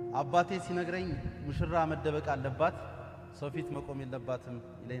አባቴ ሲነግረኝ ሙሽራ መደበቅ አለባት ሰው ፊት መቆም የለባትም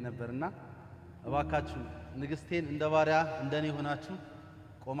ይለኝ ነበርና እባካችሁ ንግስቴን እንደ ባሪያ እንደኔ ሆናችሁ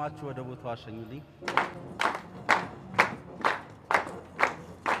ቆማችሁ ወደ ቦታው አሸኙልኝ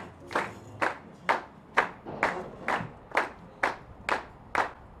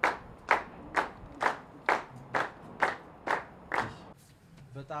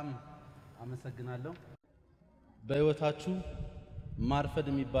በጣም አመሰግናለሁ በህይወታችሁ ማርፈድ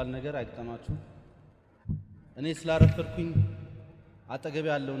የሚባል ነገር አይቀማችሁ እኔ ስላረፈድኩኝ አጠገብ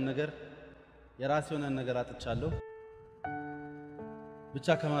ያለውን ነገር የራሴ የሆነ ነገር አጥቻለሁ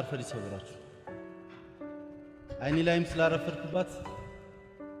ብቻ ከማርፈድ ይሰውራችሁ አይኒ ላይም ስላረፈድኩባት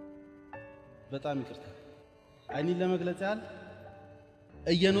በጣም ይቅርታ አይኒ ለመግለጽ ያህል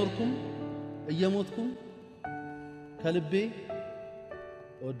እየኖርኩም እየሞትኩም ከልቤ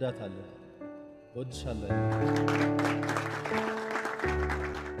እወዳታለሁ እወድሻለሁ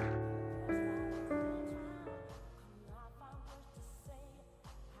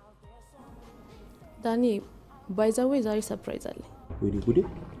ዳኒ ባይዛዌ ዛሬ ሰርፕራይዝ አለ ወይኔ ጉዴ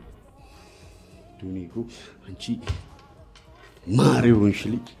ዱኒኩ አንቺ ማሪውን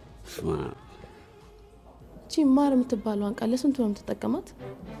ሽልጅ ስማ እቺ ማር የምትባለዋን ቃል ለስንቱ ነው የምትጠቀማት?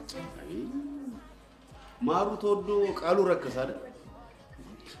 ማሩ ተወዶ ቃሉ ረከሰ አይደል?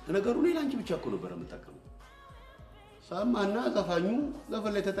 ነገሩ ሌላ አንቺ ብቻ እኮ ነበር የምትጠቀመው። ሳማና ዘፋኙ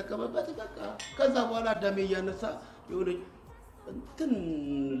ዘፈን ላይ ተጠቀመበት በቃ። ከዛ በኋላ አዳሜ እያነሳ የሆነ እንትን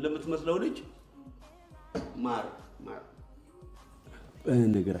ለምትመስለው ልጅ ማር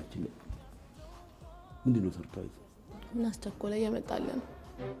ነገራችን ላይ ምንድነው ሰርፕራይዝ? ምን አስቸኮለ እየመጣልን?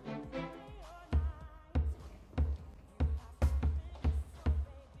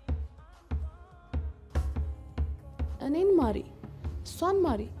 እኔን ማሪ እሷን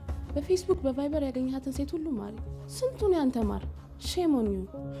ማሪ በፌስቡክ በቫይበር ያገኘሃትን ሴት ሁሉ ማሪ ስንቱን ያንተ ማር ሼም ኦን ዩ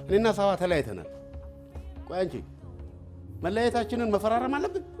እኔና ሳባ ተለያይተናል ቆይ አንቺ መለያየታችንን መፈራረም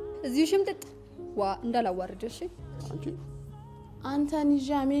አለብን እዚሁ ሽምጥጥ ዋ እንዳላዋርደሽ አንተን ይዤ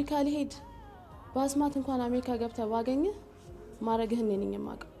አሜሪካ ልሄድ ባስማት እንኳን አሜሪካ ገብተህ ባገኘ ማረግህን ነኝ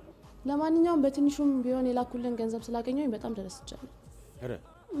የማውቀው ለማንኛውም በትንሹም ቢሆን የላኩልን ገንዘብ ስላገኘሁኝ በጣም ተደስቻለሁ አረ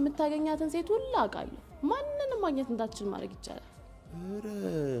የምታገኛትን ሴት ሁሉ አውቃለሁ ማንንም ማግኘት እንዳትችል ማድረግ ይቻላል አረ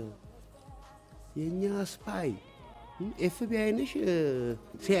የኛ ስፓይ ኤፍቢአይ ነሽ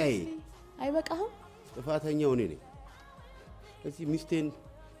ሲአይኤ አይበቃህም ጥፋተኛው እኔ ነኝ እዚህ ሚስቴን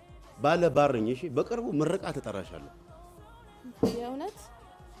ባለ ባርኝ እሺ በቅርቡ ምርቃ ተጠራሻለሁ የእውነት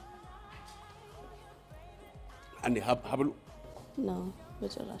አንዴ ሀብሉ ነው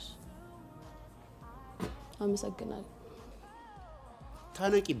በጭራሽ አመሰግናለሁ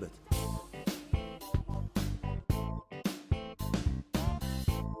ታነቂበት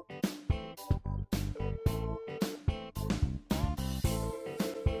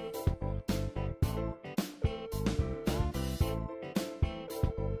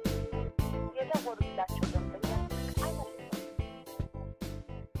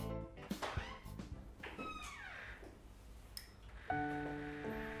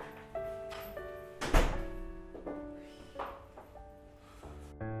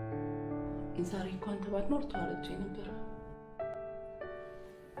ዛሬ እንኳን ተባድኖር ተዋረጀ ነበር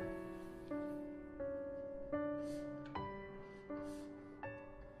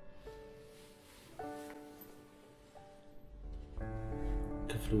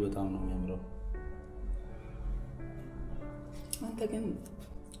ክፍሉ በጣም ነው የሚያምረው አንተ ግን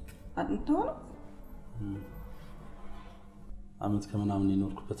አንተው አመት ከምናምን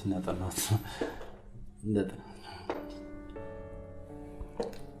የኖርኩበትን ያጠናት እንደተ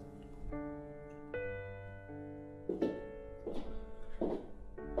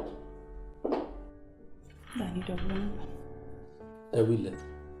ደውይለት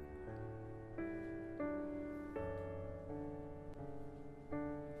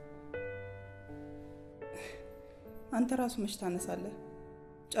አንተ ራሱ መች ታነሳለህ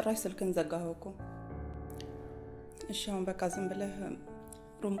ጭራሽ ስልክን ዘጋኸው እኮ እሺ አሁን በቃ ዝም ብለህ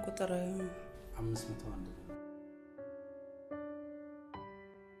ሩም ቁጥር 501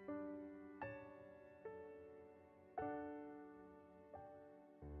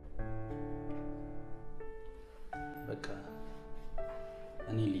 በቃ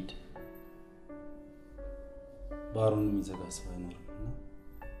እኔ ሊድ ባሩን የሚዘጋ ሰው አይኖርምና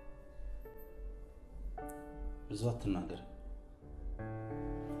ብዙ አትናገር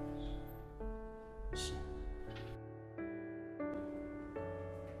እሺ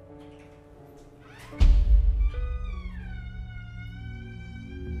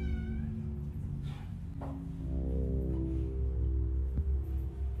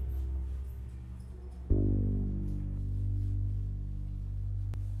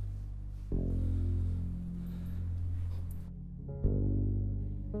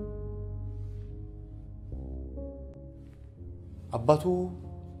አባቱ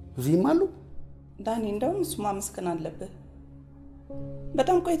እዚህም አሉ ዳኒ እንደውም እሱ ማመስገን አለብህ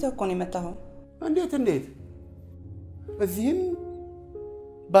በጣም ቆይተህ እኮ ነው የመጣኸው እንዴት እዚህም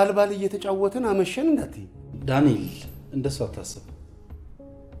ባልባል እየተጫወትን አመሸን እንዳትይ ዳንኤል እንደሱ አታስብ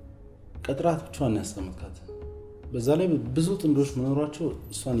ቀጥራት ብቻዋን ያስተምካት በዛ ላይ ብዙ ጥንዶች መኖራቸው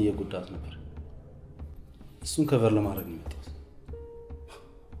እሷን እየጎዳት ነበር እሱን ከቨር ለማድረግ ነው የመጣሁት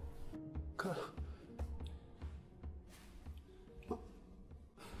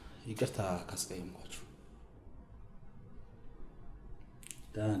ይቅርታ ካስቀየምኳችሁ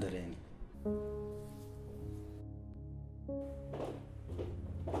ደህና ደሪያ ነኝ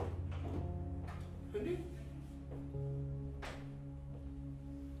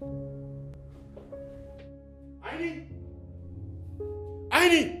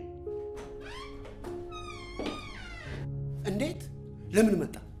አይኔ እንዴት ለምን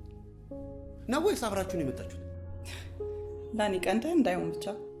መጣ ነው ወይስ አብራችሁን የመጣችሁት ዳኒ ቀንተ እንዳይሆን ብቻ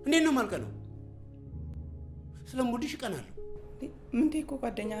እንዴት ነው ማልቀለው ስለምወድሽ እቀናለሁ። ምንቴ እኮ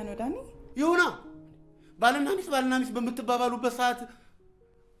ጓደኛ ነው ዳኒ። ይሁና ባልና ሚስት በምትባባሉበት ሰዓት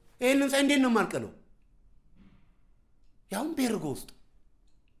ይሄንን ሳይ እንዴት ነው የማልቀለው? ያውም ቤርጎ ውስጥ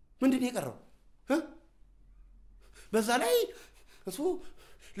ምንድን ነው የቀረው? በዛ ላይ እሱ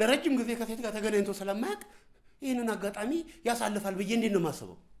ለረጅም ጊዜ ከሴት ጋር ተገናኝቶ ስለማያውቅ ይህንን አጋጣሚ ያሳልፋል ብዬ እንዴት ነው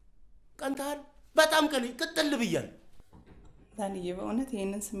የማስበው? ቀንተሃል። በጣም ቅጥል ብያለሁ። ዳንዬ በእውነት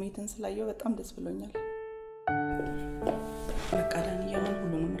ይህንን ስሜትን ስላየው በጣም ደስ ብሎኛል። በቃ ዳንዬ አሁን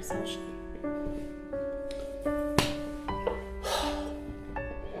ሁሉንም እርሳዎች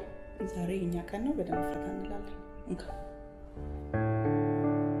ዛሬ የኛ ቀን ነው። በደንብ ፈታ እንላለን። እንካ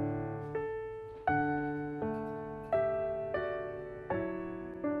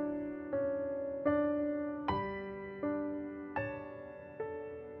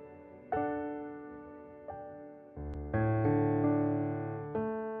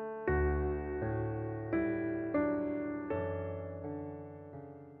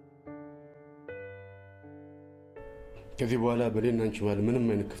ከዚህ በኋላ በእኔና አንቺ መሀል ምንም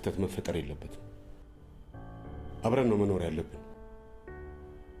አይነት ክፍተት መፈጠር የለበትም። አብረን ነው መኖር ያለብን።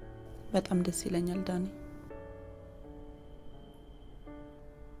 በጣም ደስ ይለኛል ዳኒ።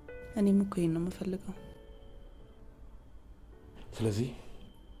 እኔም እኮ ይሄን ነው የምፈልገው። ስለዚህ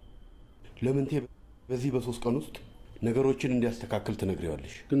ለምንቴ በዚህ በ3 ቀን ውስጥ ነገሮችን እንዲያስተካክል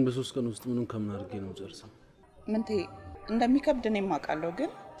ትነግሪዋለሽ። ግን በ3 ቀን ውስጥ ምንም ከምን አድርጌ ነው ጨርሰው? ምንቴ እንደሚከብድ እኔም አውቃለሁ፣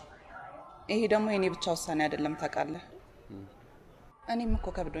 ግን ይሄ ደግሞ የኔ ብቻ ውሳኔ አይደለም ታውቃለህ። እኔም እኮ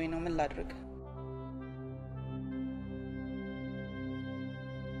ከብዶኝ ነው። ምን ላድርግ?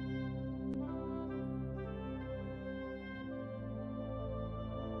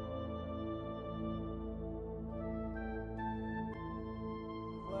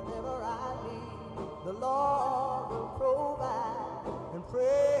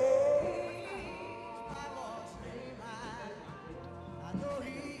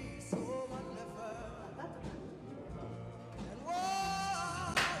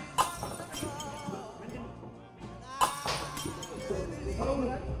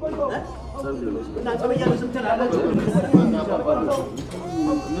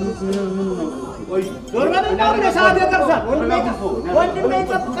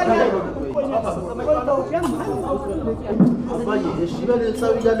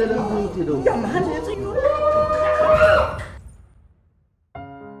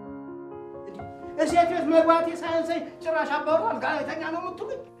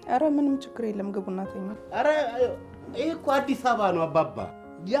 ኧረ ምንም ችግር የለም። ግቡና ተኙ። ኧረ ይሄ እኮ አዲስ አበባ ነው አባባ።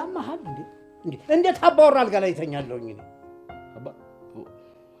 ያማሃል እንዴ? እንዴት አባወራ አልጋ ላይ ተኛለሁኝ እኔ?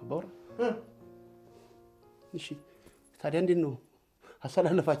 አባወራ እሺ፣ ታዲያ እንዴት ነው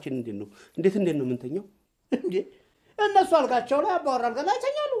አሰላለፋችን? እንዴት ነው የምንተኛው? እንዴ እነሱ አልጋቸው ላይ አባወራ አልጋ ላይ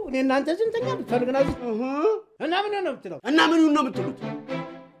ተኛሉ፣ እኔ እናንተ እዚህ እንተኛለን። ፈልግናዚ እና ምን ነው የምትለው? እና ምን ነው የምትሉት?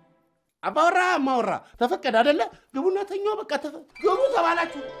 አባወራ ማወራ ተፈቀደ አይደለ? ግቡና ተኙ። በቃ ግቡ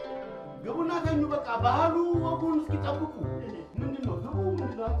ተባላችሁ፣ ግቡና ተኙ። በቃ ባህሉ ወጉን እስኪጠብቁ ምንድነው ግቡ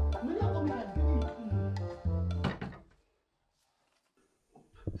ምንድነው ምን ያቆምናል?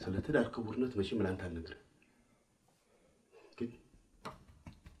 ስለ ትዳር ክቡርነት መቼም ላንተ አልነግርህም፣ ግን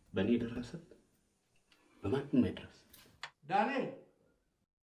በእኔ የደረሰ በማንም አይደርስ። ዳንኤል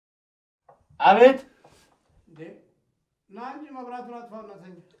አቤት። እንዴ ና እንጂ መብራቱን አጥፋውና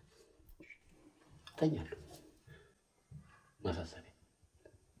ተኛ። ተኛለሁ። ማሳሰቢያ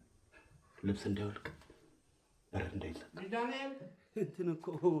ልብስ እንዳይወልቅ በር እንዳይዘጋ። ዳንኤል እንትን እኮ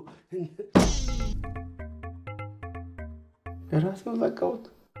ራስን ዘጋሁት።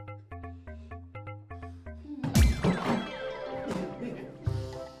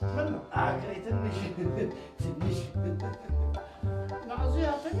 አገሬ ትንሽ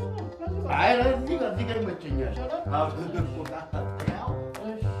አይ እዚህ ጋር ይመቸኛል።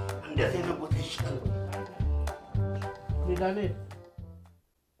 እንደዚህ ነው ቦታ ይሻላል። ዳንኤል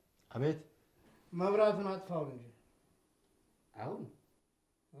አቤት። መብራቱን አጥፋው እንጂ አሁን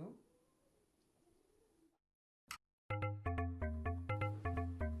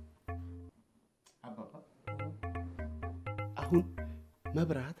አባባ አሁን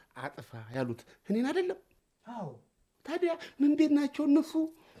መብራት አጥፋ ያሉት እኔን አይደለም? አዎ። ታዲያ ምን ቤት ናቸው እነሱ?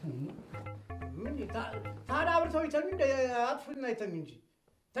 ምን ታዲያ አብርተው ይተኙ እንደ አጥፉና ይተኙ እንጂ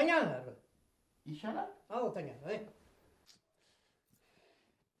ተኛ ይሻላል። አዎ ተኛ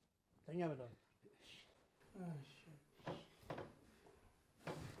ተኛ በለው።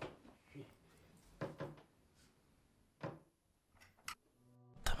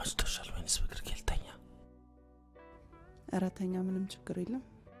 ተመችቶሻል ወይንስ በግርጌ ልተኛ? ኧረ ተኛ፣ ምንም ችግር የለም።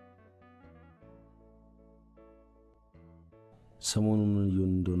 ሰሞኑን ምን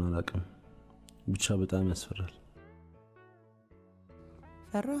እየሆነ እንደሆነ አላውቅም፣ ብቻ በጣም ያስፈራል።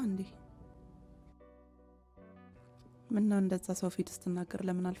 ፈራ እንዴ? ምነው እንደዛ ሰው ፊት ስትናገር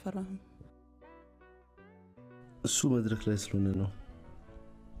ለምን አልፈራህም? እሱ መድረክ ላይ ስለሆነ ነው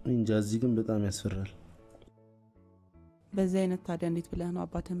እንጂ እዚህ ግን በጣም ያስፈራል። በዚህ አይነት ታዲያ እንዴት ብለህ ነው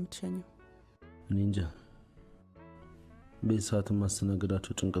አባትህ የምትሸኘው? እኔ እንጃ። በሰዓት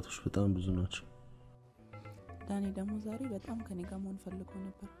ማስተናገዳቸው ጭንቀቶች በጣም ብዙ ናቸው። ዳኒ ደግሞ ዛሬ በጣም ከኔ ጋር መሆን ፈልጎ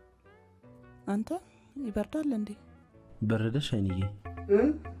ነበር። አንተ ይበርዳል እንዴ? በረደሽ አይንዬ?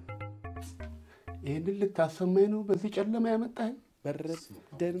 ይሄንን ልታሰማኝ ነው በዚህ ጨለማ ያመጣኝ?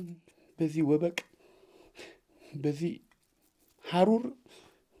 በረደን በዚህ ወበቅ በዚህ ሐሩር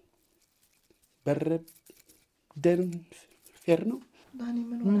በረደን ፌር ነው? ዳኒ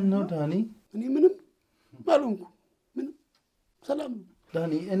ምን ነው ዳኒ? እኔ ምንም ባልሆንኩ ምንም ሰላም ነው።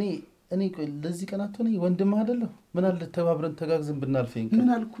 ዳኒ እኔ ለዚህ ቀናት ሆነ ወንድም አይደለሁ? ምን አለ ተባብረን ተጋግዘን ብናልፈኝ?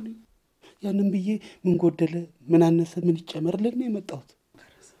 ምን አልኩኝ? ያንን ብዬ ምን ጎደለ ምን አነሰ ምን ይጨመርልን ነው የመጣሁት።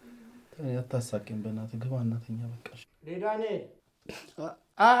 ያታሳቀኝ በእናትህ ግባ እናተኛ በቃሽ። ዳኒ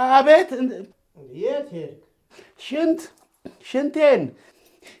አቤት። የት ሄድክ? ሽንቴን።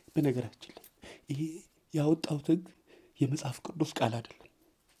 በነገራችን ላይ ይሄ ያወጣሁት ህግ የመጽሐፍ ቅዱስ ቃል አይደለም።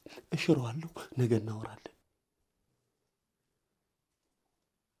 እሽረዋለሁ፣ ነገ እናወራለን።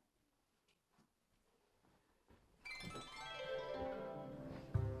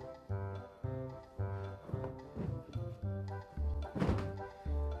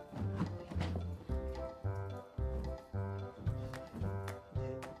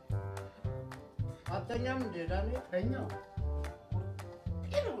 አተኛም እንደ ዳኒ ተኛው።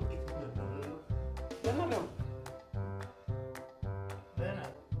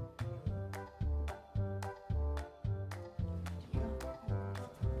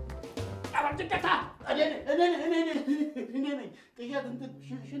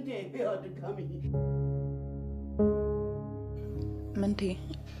 ምንቴ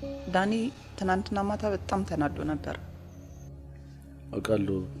ዳኒ ትናንትና ማታ በጣም ተናዶ ነበር።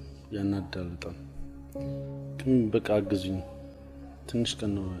 አውቃለሁ ያናዳል በጣም። ግን በቃ አግዙኝ ትንሽ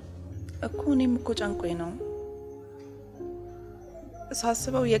ቀን ነው እኮ። እኔም እኮ ጨንቆኝ ነው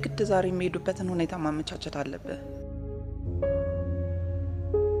ሳስበው። የግድ ዛሬ የሚሄዱበትን ሁኔታ ማመቻቸት አለብህ።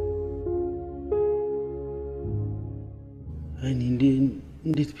 አይኔ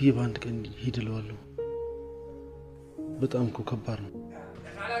እንዴት ብዬ በአንድ ቀን ሄድለዋለሁ? በጣም እኮ ከባድ ነው።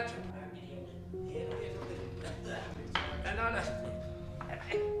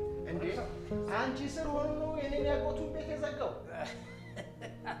 አንቺ ስር ሆኖ ነው የኔን ያቆቱን ቤት የዘጋው።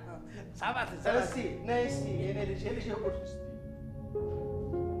 እስቲ ነይ እስቲ የኔ ልጅ ያቆቱ እስቲ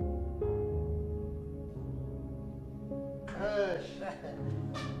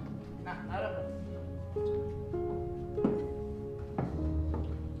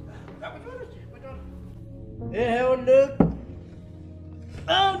ይኸውልህ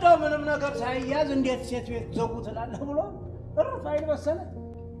እንደው ምንም ነገር ሳይያዝ እንዴት ሴት ቤት ዘጉ ትላለህ ብሎ እርፍ አይል መሰለህ።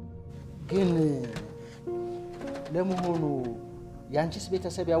 ግን ለመሆኑ ያንቺስ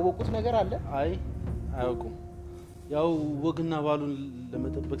ቤተሰብ ያወቁት ነገር አለ? አይ አያውቁም። ያው ወግና ባሉን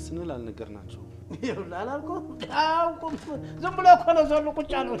ለመጠበቅ ስንል አልነገርናቸው። ይኸውልህ አላልኩም? አያውቁም። ዝም ብሎ እኮ ነው ዘሎ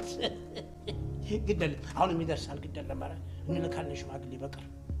ቁጭ አሉት። ግደል አሁንም ይደርሳል። ግደል ለማረ እንልካለን ሽማግሌ በቅር።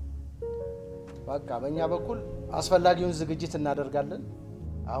 በቃ በእኛ በኩል አስፈላጊውን ዝግጅት እናደርጋለን።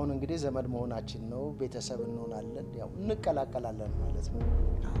 አሁን እንግዲህ ዘመድ መሆናችን ነው፣ ቤተሰብ እንሆናለን፣ ያው እንቀላቀላለን ማለት ነው።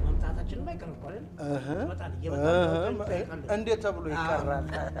 መምጣታችንም አይቀርም እኮ አይደል? እንዴት ተብሎ ይቀራል?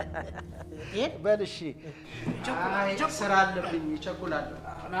 በል እሺ፣ ስራ አለብኝ፣ ይቸኩላለሁ።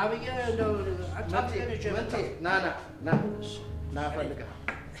 ናብዬ እንደው ና ፈልጋ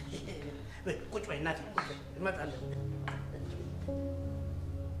ቁጭ በይ እናቴ፣ እንመጣለን።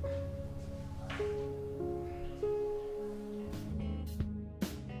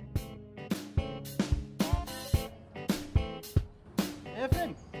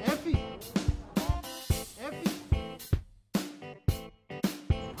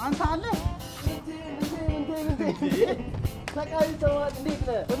 አንተ አለ ተቃይ ተዋት። እንዴት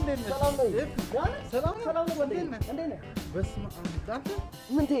ነህ? ሰላም ነኝ። ሰላም ነው። እንዴት ነህ? በስመ አብ አንተ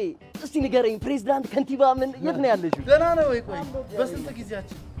ምንቴ እስቲ ንገረኝ፣ ፕሬዝዳንት ከንቲባ ምን የት ነው ያለሽው? ደህና ነው ወይ? ቆይ በስንት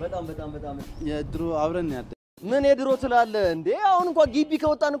ጊዜያችን? በጣም የድሮ አብረን ያደ ምን የድሮ ትላለህ እንዴ? አሁን እንኳን ግቢ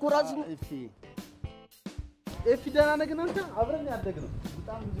ከወጣን እኮ ራስ ኤፊ ደህና ነህ? ግን አንተ አብረን ያደግነው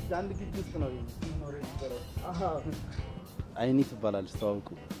በጣም ብዙ አንድ ግቢ ውስጥ ነው የነበረው። አይኒ ትባላለች። ተዋውቁ።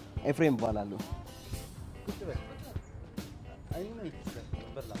 ኤፍሬም እባላለሁ። አይኒ ነው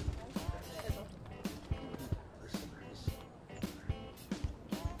ይተበላ።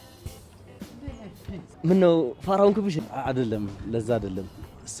 ምን ነው ፋራውን ክብሽ? አይደለም፣ ለዛ አይደለም።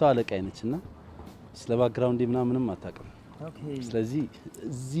 እሷ አለቃዬ ነችና ስለ ባክግራውንድ ምናምንም አታውቅም። ስለዚህ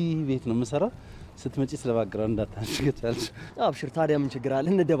እዚህ ቤት ነው የምሰራው። ስትመጪ ስለ ባክግራውንድ እንዳታሽገቻለሽ። አብሽር፣ ታዲያ ምን ችግር አለ?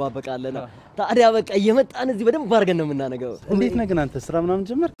 እንደባበቃለን። ታዲያ በቃ እየመጣን እዚህ በደንብ አድርገን ነው የምናነገው። እንዴት ነህ ግን አንተ? ስራ ምናምን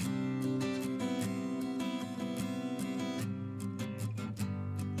ጀመር?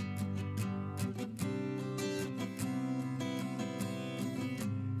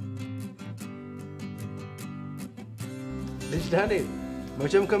 ልጅ ዳንኤል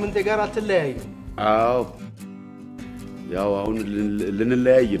መቼም ከምንቴ ጋር አትለያዩ። አዎ ያው አሁን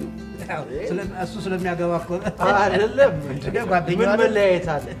ልንለያይ ነው። እሱ ስለሚያገባ እኮ አይደለም እንዴ? ጓደኛ ምን መለያየት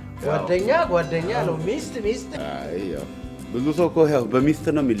አለ? ጓደኛ ነው። ሚስት አይ ያው ብዙ ሰው እኮ ያው በሚስት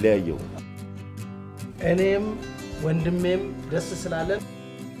ነው የሚለያየው። እኔም ወንድሜም ደስ ስላለን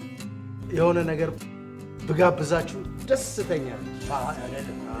የሆነ ነገር ብጋብዛችሁ ደስተኛ ነኝ።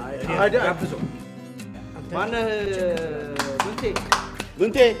 ማነህ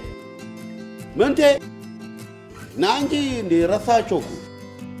ምንቴ ና እንጂ እንደ ረሳቸው እኮ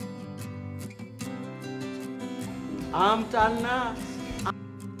አምጣና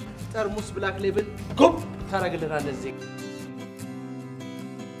ጠርሙስ ብላክ ሌብል ጉብ ታረግልናለህ እዚህ።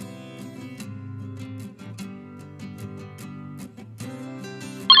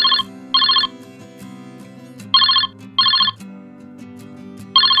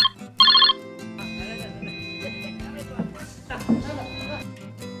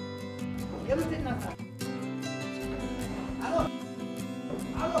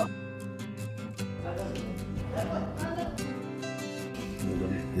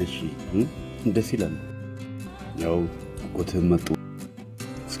 እሺ ደስ ይላል። ያው አጎትህም መጡ፣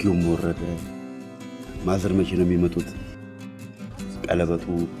 እስኪውም ወረደ። ማዘር መቼ ነው የሚመጡት? ቀለበቱ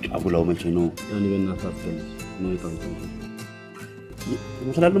ጫጉላው መቼ ነው? ያኔ በእናትህ አትፈልግ ነው የታንተ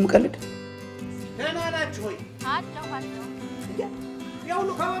ይመስላል የምቀልድ። ደህና ናችሁ ወይ? አለሁ። ያው ሁሉ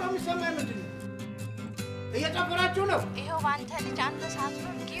ከበሮ የሚሰማኝ ምንድን ነው? እየጨፈራችሁ ነው? ይኸው በአንተ ልጅ አንተ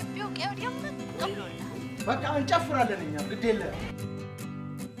ሳትኖር ግቢው ቀው ደምቅ ብሎልሃል። በቃ እንጨፍራለን እኛ ግድ የለም።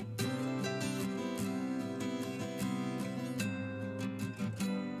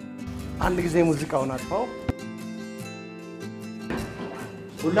 አንድ ጊዜ ሙዚቃውን አጥፋው።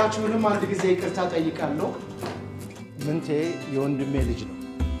 ሁላችሁንም አንድ ጊዜ ይቅርታ ጠይቃለሁ። ምንቴ የወንድሜ ልጅ ነው።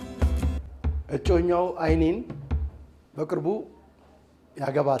 እጮኛው አይኔን በቅርቡ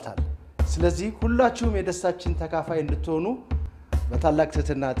ያገባታል። ስለዚህ ሁላችሁም የደስታችን ተካፋይ እንድትሆኑ በታላቅ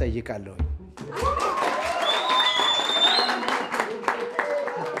ትህትና ጠይቃለሁ።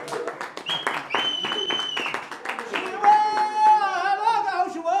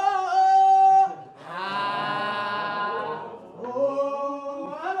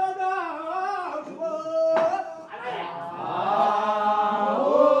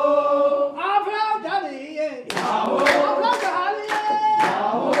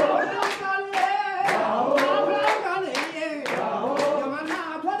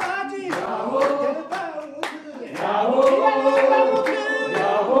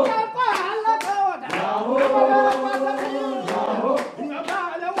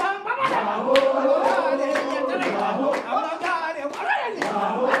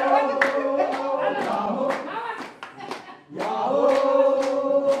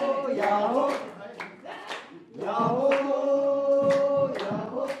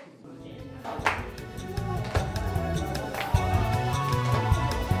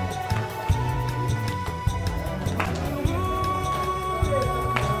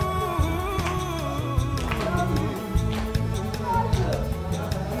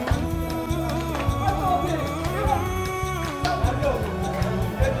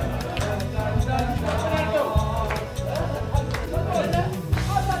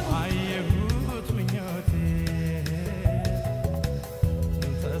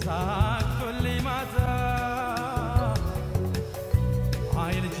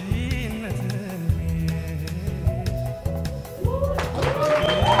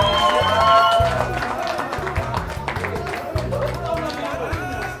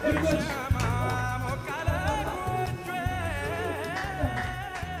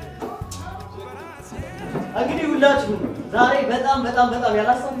 እንግዲህ ሁላችሁም ዛሬ በጣም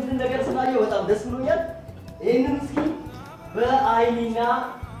ያላሰቡትን ነገር ስላየሁ በጣም ደስ ብሎኛል። ይህንን እስኪ በአይኒና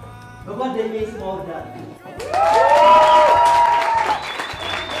በጓደኛዬ ስም አወርዳለሁ።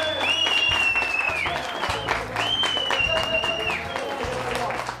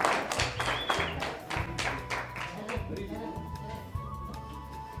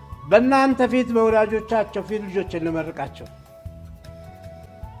 በእናንተ ፊት በወላጆቻቸው ፊት ልጆችን ልመርቃቸው።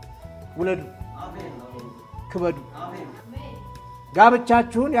 ውለዱ፣ ክበዱ፣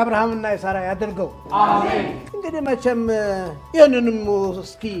 ጋብቻችሁን የአብርሃምና የሳራ ያድርገው። አሜን። እንግዲህ መቼም ይህንንም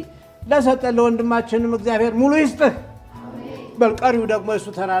እስኪ ለሰጠን ለወንድማችንም እግዚአብሔር ሙሉ ይስጥህ። በልቀሪው ደግሞ እሱ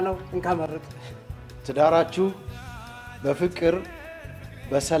ተራ ነው እንካመርጥ ትዳራችሁ በፍቅር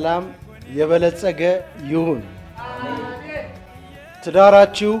በሰላም የበለጸገ ይሁን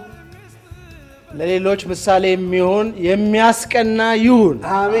ትዳራችሁ ለሌሎች ምሳሌ የሚሆን የሚያስቀና ይሁን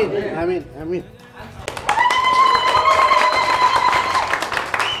አሜን አሜን አሜን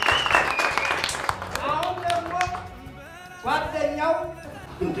አሁን ደግሞ ጓደኛው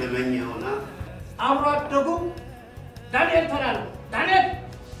እንደመኛውና አብሮ አደጉ ዳንኤል ተራራ ዳንኤል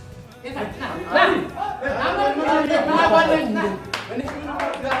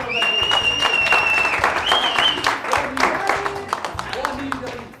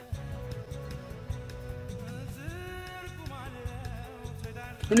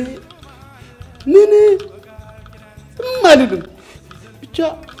ምን ማለትም ብቻ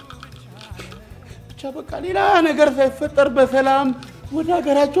በቃ ሌላ ነገር ሳይፈጠር በሰላም ወደ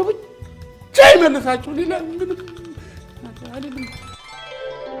ሀገራቸው ብቻ ይመልሳቸው ሌላ ምንም አይደለም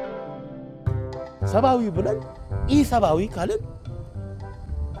ሰባዊ ብለን ኢሰባዊ ካለን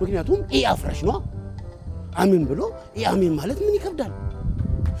ምክንያቱም አፍራሽ ነው አሜን ብሎ አሜን ማለት ምን ይከብዳል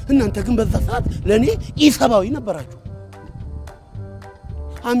እናንተ ግን በዛ ሰዓት ለኔ ኢሰባዊ ነበራችሁ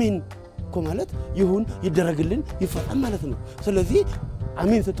አሜን እኮ ማለት ይሁን ይደረግልን ይፈጸም ማለት ነው ስለዚህ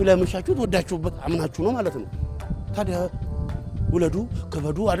አሜን ስትሉ ያመሻችሁት ወዳችሁበት አምናችሁ ነው ማለት ነው ታዲያ ውለዱ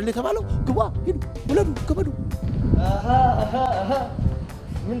ከበዱ አይደል የተባለው ግባ ሂዱ ውለዱ ከበዱ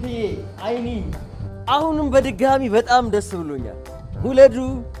ምንትዬ አይኒ አሁንም በድጋሚ በጣም ደስ ብሎኛል ውለዱ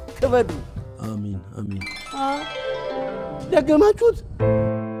ከበዱ አሜን አሜን ደገማችሁት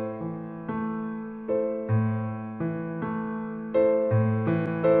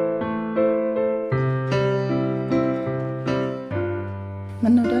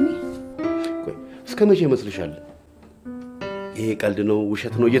ምን ነው ዳኒ እስከ መቼ ይመስልሻል ይሄ ቀልድ ነው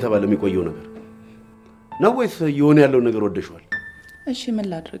ውሸት ነው እየተባለ የሚቆየው ነገር ነው ወይስ የሆነ ያለው ነገር ወደሽዋል እሺ ምን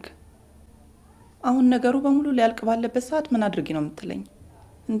ላድርግ አሁን ነገሩ በሙሉ ሊያልቅ ባለበት ሰዓት ምን አድርጊ ነው የምትለኝ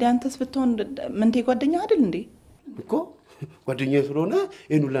እንዴ አንተስ ብትሆን ምንቴ ጓደኛ አይደል እንዴ እኮ ጓደኛ ስለሆነ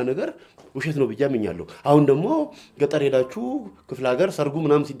ይሄን ሁላ ነገር ውሸት ነው ብያምኛለሁ አሁን ደግሞ ገጠር ሄዳችሁ ክፍለ ሀገር ሰርጉ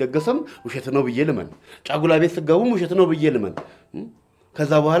ምናም ሲደገሰም ውሸት ነው ብዬ ልመን ጫጉላ ቤት ስጋቡም ውሸት ነው ብዬ ልመን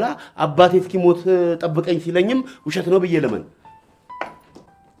ከዛ በኋላ አባቴ እስኪሞት ጠብቀኝ ሲለኝም ውሸት ነው ብዬ ልመን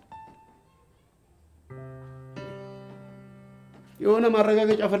የሆነ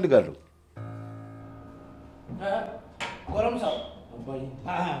ማረጋገጫ ፈልጋለሁ ጎረምሳው አባይ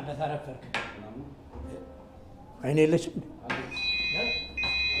ለታረፈርክ አይኔ የለሽም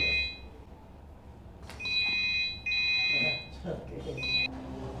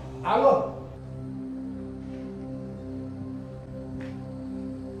አሎ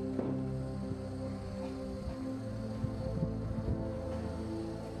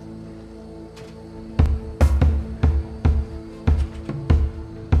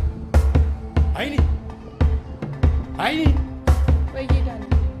አይኒ ወይ ዳኒ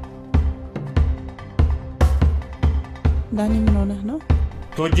ዳኒ ምን ሆነህ ነው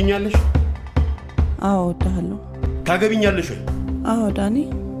ትወጂኛለሽ አዎ እወድሃለሁ ታገቢኛለሽ ወይ አዎ ዳኒ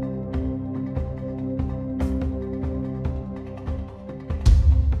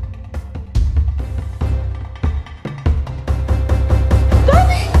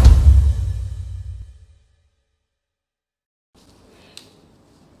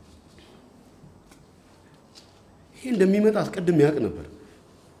እንደሚመጣ አስቀድም ያውቅ ነበር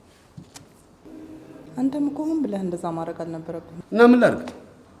አንተም እኮ ምን ብለህ እንደዛ ማድረግ አልነበረብህም እና ምን ላድርግ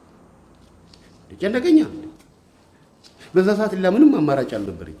ጨነቀኛ በዛ ሰዓት ለምንም አማራጭ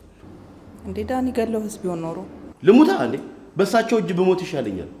አልነበረኝ እንዴ ዳኒ ገለውስ ቢሆን ኖሮ ልሙታ እንዴ በሳቸው እጅ በሞት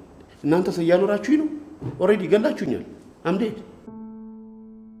ይሻለኛል እናንተ ሰያኖራችሁ ነው ኦሬዲ ገላችሁኛል አምዴት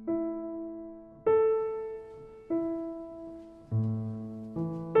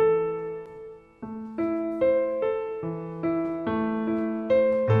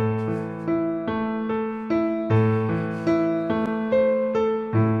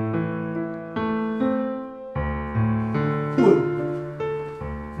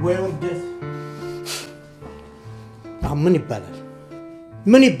ምን ይባላል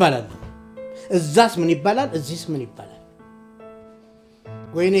ምን ይባላል እዛስ ምን ይባላል እዚህስ ምን ይባላል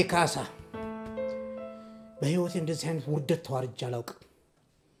ወይኔ ካሳ በህይወቴ እንደዚህ አይነት ውርደት ተዋርጄ አላውቅም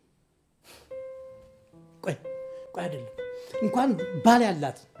ቆይ አይደለም እንኳን ባል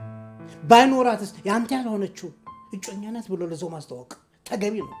ያላት ባይኖራትስ ያንተ ያልሆነችው እጮኛ ናት ብሎ ለሰው ማስተዋወቅ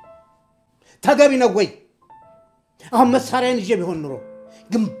ተገቢ ነው ወይ አሁን መሳሪያን ይዤ ቢሆን ኑሮ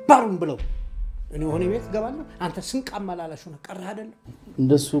ግንባሩን ብለው እኔ ሆነ ቤት ገባለሁ አንተ ስንቅ አመላላሽ ሆነ ቀረህ አይደል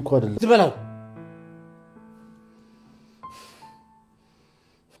እንደሱ እኮ አይደለም ዝበላው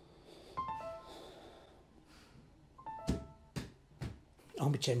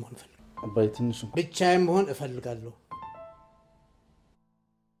አሁን ብቻዬን መሆን እፈልጋለሁ። አባዬ ትንሽ ብቻዬን መሆን እፈልጋለሁ።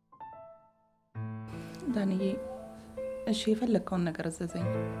 ዳንዬ እሺ የፈለግከውን ነገር እዘዘኝ።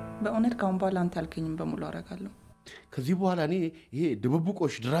 በእውነት ካሁን በኋላ አንተ ያልከኝም በሙሉ አደርጋለሁ። ከዚህ በኋላ እኔ ይሄ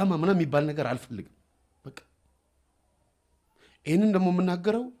ድብብቆሽ ድራማ ምናምን የሚባል ነገር አልፈልግም። በቃ ይህንን ደግሞ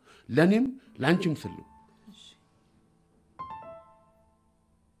የምናገረው ለእኔም ለአንቺም ስል ነው።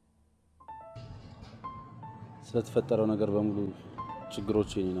 ስለተፈጠረው ነገር በሙሉ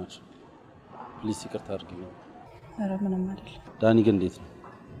ችግሮች የኔ ናቸው። ፕሊስ ይቅርታ አድርጊልኝ። ኧረ ምንም አይደል። ዳኒ ግን እንዴት ነው?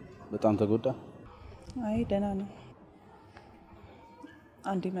 በጣም ተጎዳ? አይ ደህና ነው።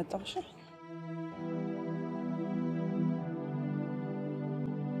 አንዴ መጣሁ። እሺ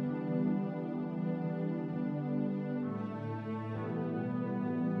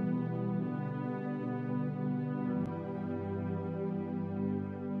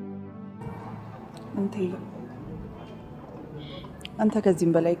አንተ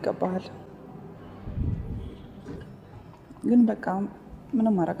ከዚህም በላይ ይገባሃል። ግን በቃ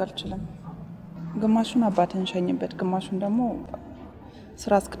ምንም ማድረግ አልችልም። ግማሹን አባትህን ሸኝበት፣ ግማሹን ደግሞ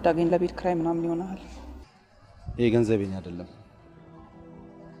ስራ እስክታገኝ ለቤት ክራይ ምናምን ይሆናል። ይሄ ገንዘብ የኔ አይደለም።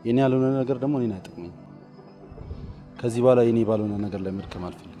 የኔ ያልሆነ ነገር ደግሞ እኔን አይጠቅመኝም። ከዚህ በኋላ የኔ ባልሆነ ነገር ላይ መድከም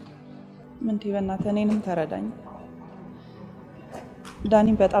አልፈልግም። ምንቴ በእናትህ እኔንም ተረዳኝ።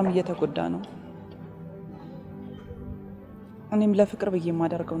 ዳኒም በጣም እየተጎዳ ነው። እኔም ለፍቅር ብዬ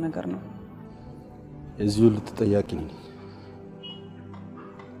የማደርገው ነገር ነው። እዚሁ ልትጠያቂ ነኝ።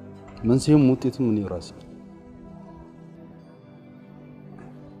 መንስኤውም ውጤቱም እኔ ራሴ።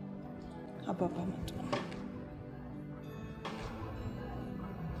 አባባ መጡ።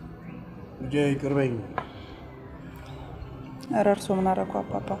 ልጄ ይቅርበኝ። ኧረ እርስዎ ምን አደረጉ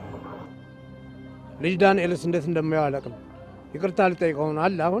አባባ? ልጅ ዳንኤልስ እንዴት እንደማየው አላውቅም። ይቅርታ ልጠይቀው ነው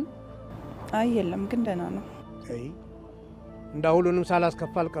አለ አሁን? አይ የለም ግን ደህና ነው። አይ እንዳ ሁሉንም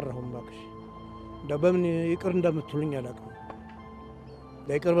ሳላስከፋ አልቀረሁም እባክሽ። እንዳ በምን ይቅር እንደምትሉኝ አላውቅም።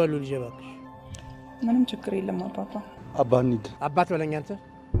 ይቅር በሉ ልጄ እባክሽ። ምንም ችግር የለም አባባ። አባ እንሂድ። አባት በለኝ አንተ።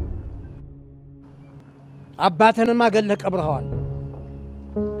 አባትህንም አገለህ ቀብረኸዋል።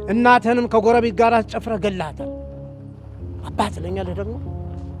 እናትህንም ከጎረቤት ጋር አስጨፍረህ ገለሃታል። አባት ለኛለህ ደግሞ።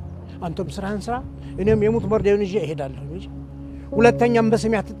 አንተም ስራህን ስራ፣ እኔም የሙት መርዴውን ይዤ እሄዳለሁ እንጂ ሁለተኛም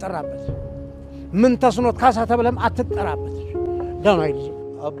በስሜ አትጠራበት። ምን ተስኖት ካሳ ተብለም አትጠራበት። ደህና ልጄ።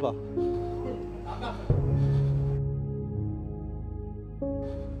 አባ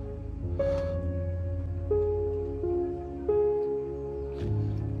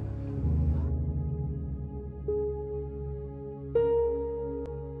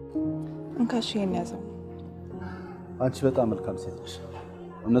እንካሽ ይሄን ያዘው። አንቺ በጣም መልካም ሴት ነሽ።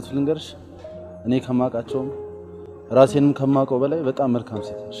 እውነቱን ልንገርሽ፣ እኔ ከማውቃቸውም ራሴንም ከማውቀው በላይ በጣም መልካም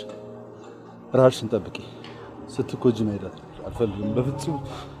ሴት ነሽ። ራስሽን ጠብቂ። ስትጎጂ መሄድ አልፈልግም በፍጹም።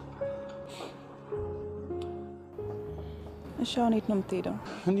 እሺ አሁን የት ነው የምትሄደው?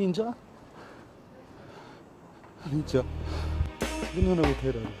 እኔ እንጃ ግን ሆነ ቦታ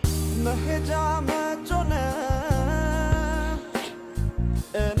ሄዳለሁ። መሄጃ መቾነ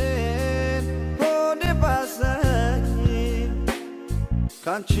እኔን ሆዴ ባሰኝ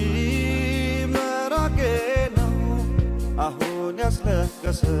ካንቺ መራቄ ነው አሁን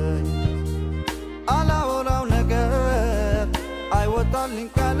ያስለቀሰኝ። አላወራው ነገር አይወጣልኝ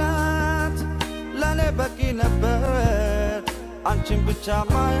ቃላት ለኔ በቂ ነበር አንቺን ብቻ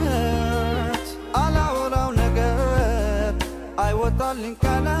ማየት። አላወራው ነገር አይወጣልኝ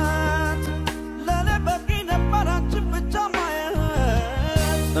ቃላት ለኔ በቂ ነበር አንቺን ብቻ ማየት።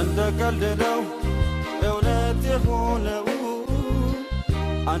 እንደ ቀልድ ነው እውነት የሆነው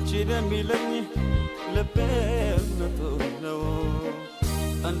አንቺን የሚለኝ ልቤ እውነቱ ነው።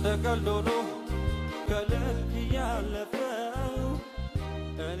 እንደ ቀልድ ሆኖ ከልክ ያለፈው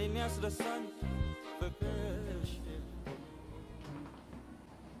እኔን ያስደሳኝ ፍቅርሽ።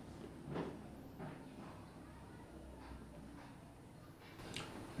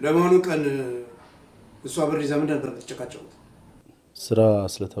 ለመሆኑ ቀን እሷ ብር ይዛ ምን ነበር የምትጨቃጨቁት? ስራ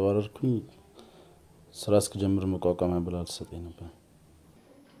ስለተባረርኩኝ ስራ እስክጀምር መቋቋሚያ ብላ ልትሰጠኝ ነበር።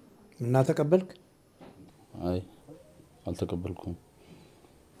 እና ተቀበልክ? አይ አልተቀበልኩም።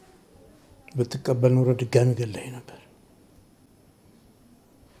 ብትቀበል ኖሮ ድጋሚ ገለኸኝ ነበር።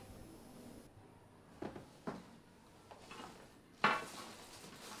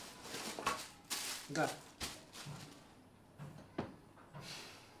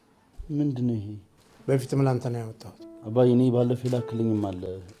 ምንድነው ይሄ? በፊት ምን አንተ ነው ያወጣሁት? አባዬ እኔ ባለፈው ላክልኝም አለ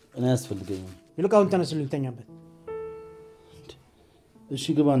እኔ ያስፈልገኛል። ይልቃውን ተነስ ልተኛበት። እሺ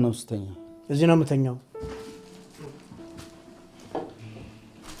ግባና ውስተኛ። እዚህ ነው የምተኛው።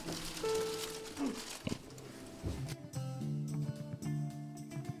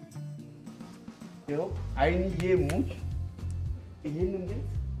 ይኸው አይንዬ ሙች ይሄንን ቤት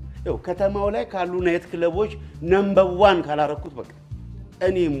ይኸው ከተማው ላይ ካሉ ናይት ክለቦች ነምበር 1 ካላረኩት በቃ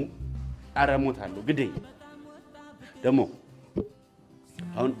እኔ አረሞታለሁ ግደኝ ደግሞ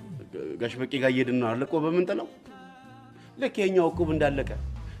አሁን ጋሽ በቂ ጋር እየሄድን ነው አለቆ በምንጠለው ለክ የኛው ቁብ እንዳለቀ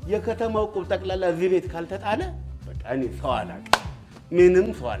የከተማው ቁብ ጠቅላላ እዚህ ቤት ካልተጣለ በቃ እኔ ሰው አላውቅም ምንም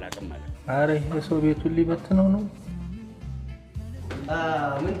ሰው አላውቅም ማለት አረ ይሄ ሰው ቤቱን ሊበትነው ነው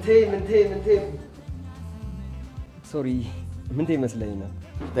ምንቴ ሶሪ ምንቴ መስለኝ ነው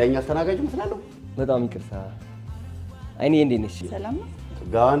ታኛ አስተናጋጅ መስላለሁ በጣም ይቅርታ አይኔ እንዴት ነሽ ሰላም ነው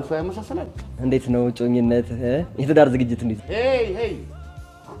ጋዋን ሰው ያመሳሰላል እንዴት ነው ጮኝነት የትዳር ዝግጅት እንዴት ሄይ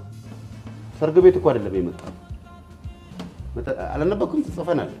ሰርግ ቤት እኮ አይደለም የመጣው አላነበኩም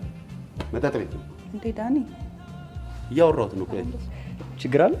ጽፈናል መጣጥ ቤት እንዴ ዳኒ ያወራሁት ነው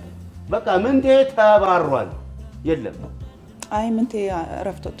ችግር አለ በቃ ምንቴ ተባሯል የለም አይ ምንቴ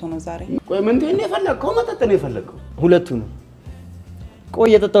ረፍት ወጥቶ ነው ዛሬ ቆይ ምንቴ ነው የፈለከው መጠጥ ነው የፈለከው ሁለቱ ነው ቆይ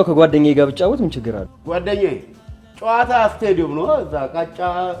የጠጣው ከጓደኛዬ ጋር ብጫወት ምን ችግር አለ ጓደኛዬ ጨዋታ ስቴዲየም ነው እዛ ቃጫ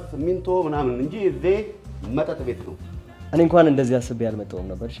ሲሚንቶ ምናምን እንጂ እዚህ መጠጥ ቤት ነው እኔ እንኳን እንደዚህ አስቤ ያልመጣሁም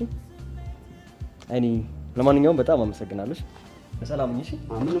ነበር እሺ አይኔ ለማንኛውም በጣም አመሰግናለሁ በሰላም ነኝ እሺ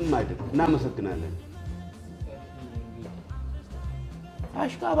ምንም አይደል እናመሰግናለን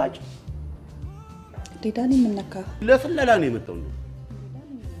አሽቃባጭ ዲዳኒ ምን ነካ ለስለላ ነው የመጣው ነው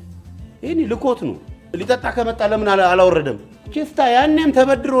ይሄኔ ልኮት ነው ሊጠጣ ከመጣ ለምን አላወረደም ቺስታ ያንንም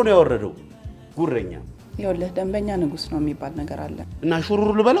ተበድሮ ነው ያወረደው ጉረኛ ይኸውልህ ደንበኛ ንጉስ ነው የሚባል ነገር አለ እና ሹሩሩ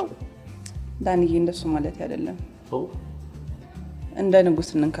ልበለው ዳንዬ እንደሱ ማለት አይደለም እንደ ንጉስ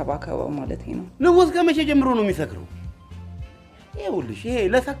እንንከባከበው ማለት ነው ንጉስ ከመቼ ጀምሮ ነው የሚሰክረው ይኸውልሽ ይሄ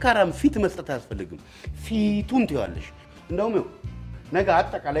ለሰካራም ፊት መስጠት አያስፈልግም ፊቱን ትያለሽ እንደውም ነገ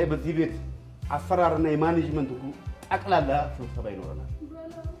አጠቃላይ በዚህ ቤት አሰራርና የማኔጅመንት ሁሉ ጠቅላላ ስብሰባ ይኖረናል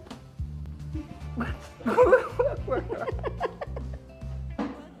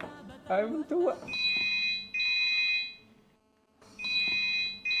አይ ምን ተዋ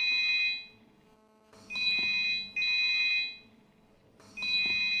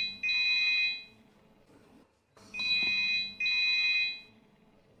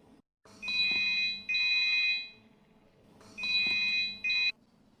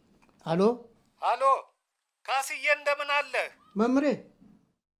አሎ አሎ ካስዬ እንደምን አለ መምሬ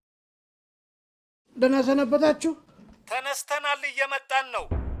ደህና ሰነበታችሁ ተነስተናል እየመጣን ነው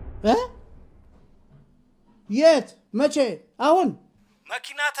የት መቼ አሁን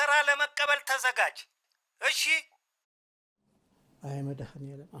መኪና ተራ ለመቀበል ተዘጋጅ እሺ አይ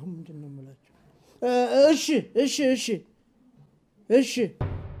መድኃኒዓለም አሁን ምንድነው የምላችሁ እሺ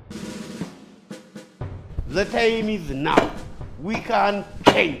The time is now we can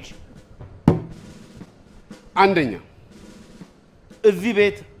change አንደኛ እዚህ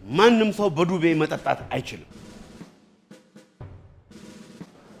ቤት ማንም ሰው በዱቤ መጠጣት አይችልም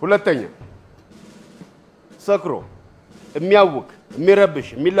ሁለተኛ ሰክሮ የሚያውቅ የሚረብሽ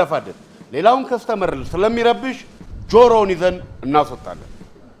የሚለፋደድ ሌላውን ከስተመር ስለሚረብሽ ጆሮውን ይዘን እናስወጣለን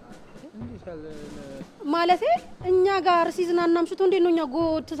ማለቴ እኛ ጋር ሲዝናና ምሽቶ እንዴት ነው እኛ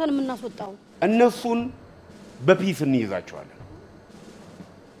ጎትተን የምናስወጣው እነሱን በፒስ እንይዛቸዋለን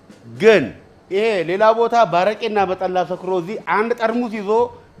ግን ይሄ ሌላ ቦታ ባረቄና በጠላ ሰክሮ እዚህ አንድ ጠርሙስ ይዞ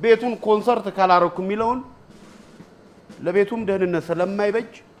ቤቱን ኮንሰርት ካላረኩ የሚለውን ለቤቱም ደህንነት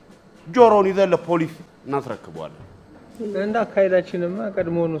ስለማይበጅ ጆሮውን ይዘን ለፖሊስ እናስረክበዋለን እንደ አካይዳችንማ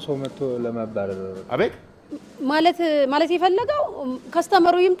ቀድሞውኑ ሰው መጥቶ ለማባረር አቤት ማለት የፈለገው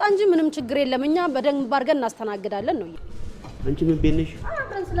ከስተመሩ ይምጣ እንጂ ምንም ችግር የለም እኛ በደንብ አድርገን እናስተናግዳለን ነው አንቺ ምን ቤነሽ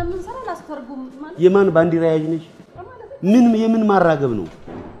አብረን ስለምንሰራ ላስተርጉም ማለት የማን ባንዲራ ያዥ ነሽ የምን ማራገብ ነው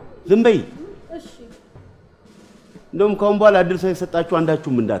ዝም በይ እሺ እንደውም ካሁን በኋላ እድል ሳይሰጣችሁ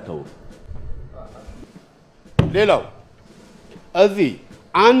አንዳችሁም እንዳታው ሌላው እዚህ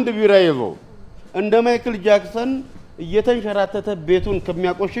አንድ ቢራ ይዞ እንደ ማይክል ጃክሰን እየተንሸራተተ ቤቱን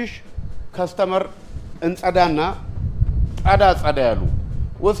ከሚያቆሽሽ ከስተመር እንጸዳና ጸዳ ያሉ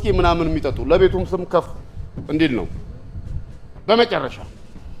ወስኪ ምናምን የሚጠጡ ለቤቱም ስም ከፍ እንዲል ነው በመጨረሻ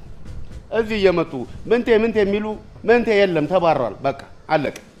እዚህ እየመጡ ምንቴ የሚሉ ምንቴ የለም ተባረዋል በቃ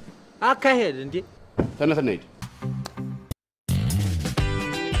አለቀ አካሄድ እንዴ ተነስና ሂድ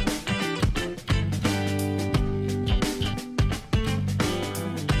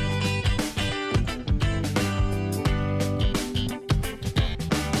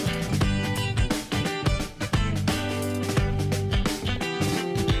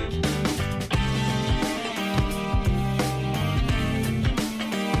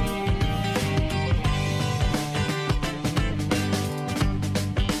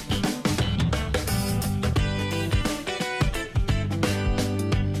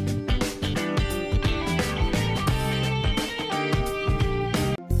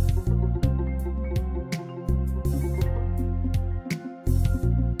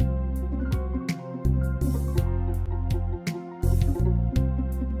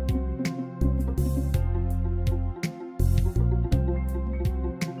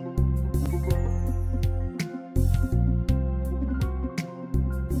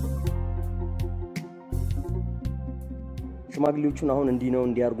ሽማግሌዎቹን አሁን እንዲህ ነው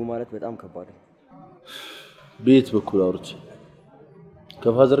እንዲያርጉ ማለት በጣም ከባድ ነው። ቤት በኩል አውርቼ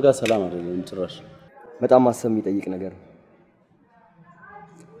ከፋዘር ጋር ሰላም አይደለም ጭራሽ። በጣም ማሰብ የሚጠይቅ ነገር ነው።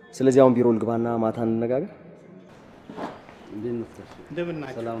 ስለዚህ አሁን ቢሮ ልግባና ማታ እንነጋገር። እንደምን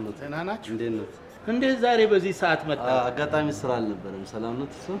ናችሁ? ሰላም ነው። ደህና ናችሁ? እንዴት ነው? እንዴት ዛሬ በዚህ ሰዓት መጣ? አጋጣሚ ስራ አልነበረም። ሰላም ነው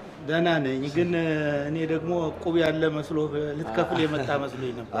እሱ? ደህና ነኝ፣ ግን እኔ ደግሞ ቁብ ያለ መስሎ ልትከፍል የመጣ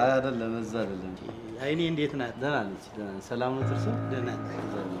መስሎኝ ነበር። አይ አይደለም፣ እዛ አይደለም። አይኔ እንዴት ናት? ደህና ነች። ደህና ሰላም ነው እሱ? ደህና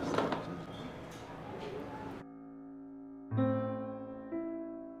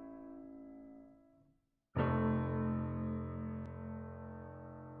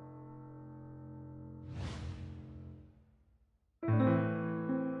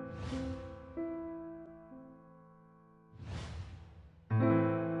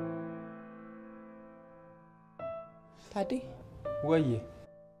ታዲ ወይ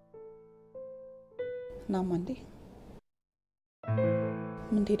ናማ እንዴ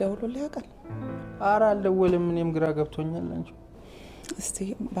ምን ደውሎልህ ያውቃል? ኧረ አልደወለም። እኔም ግራ ገብቶኛል። አንቺ እስቲ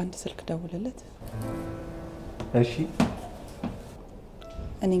በአንድ ስልክ ደውልለት። እሺ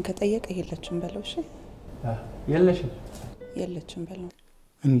እኔን ከጠየቀ የለችም በለው። እሺ የለሽም? የለችም በለው።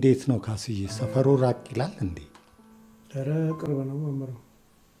 እንዴት ነው ካስዬ? ሰፈሩ ራቅ ይላል እንዴ? ኧረ ቅርብ ነው መምሩ።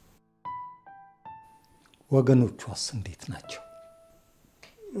 ወገኖቿስ እንዴት ናቸው?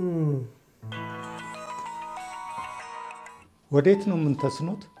 ወዴት ነው ምን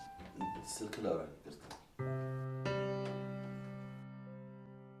ተስኖት? ስልክ ላውራ።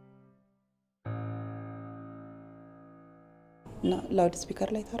 እና ላውድ ስፒከር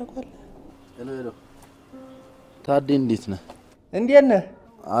ላይ ታደርጓለህ? ሄሎ ሄሎ፣ ታዲ እንዴት ነህ? እንዴት ነህ?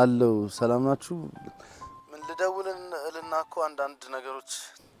 አለው። ሰላም ናችሁ? ምን ልደውልና እኮ አንዳንድ ነገሮች።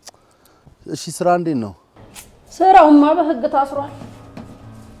 እሺ ስራ እንዴት ነው? ስራውማ በህግ ታስሯል።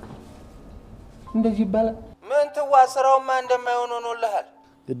 እንደዚህ ይባላል? ምን ትዋ ስራውማ እንደማይሆን ሆኖልሃል።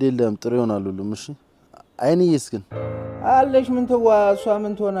 ግድ የለም ጥሩ ይሆናል ሁሉም። እሺ አይንዬስ ግን አለሽ? ምን ትዋ እሷ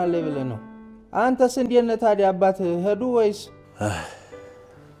ምን ትሆናለች ብለህ ነው? አንተስ እንዴት ነህ ታዲያ? አባት ሄዱ ወይስ?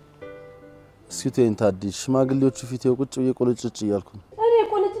 እስኪ ተይኝ ታዲ፣ ሽማግሌዎቹ ፊት ቁጭ ብዬ ቁልጭጭ እያልኩ ነው። እኔ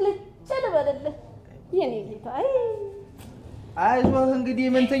ቁልጭልጭ ልበልልህ የኔ ጌታ። አይዞህ እንግዲህ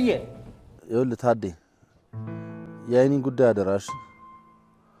ምን ትዬ። ይኸውልህ ታዲ፣ የአይኒን ጉዳይ አደራሽ።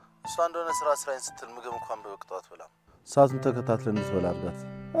 እሷ እንደሆነ ስራዬን ስትል ምግብ እንኳን በወቅቱ አትበላም። ሰዓቱን ተከታትለን እንድትበላ አድርጋት።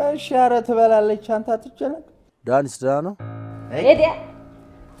 እሺ ኧረ ትበላለች። አንተ አትጨነቅ። ዳኒስ ደህና ነው? ሄደ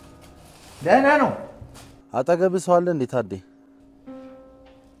ደህና ነው። አጠገብህ ሰው አለ እንዴ ታዲ?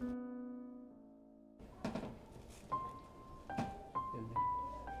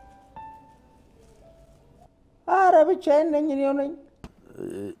 ኧረ ብቻዬን ነኝ እኔው ነኝ።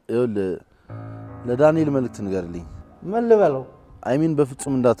 ይኸውልህ ለዳንኤል መልእክት ንገርልኝ። ምን ልበለው? አይሚን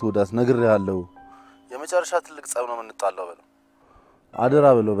በፍጹም እንዳትወዳት ነግሬሃለሁ። የመጨረሻ ትልቅ ጸብ ነው የምንጣላው በለው። አደራ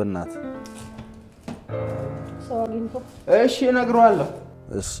በለው በእናትህ። ሰው አግኝቶ እሺ እነግረዋለሁ።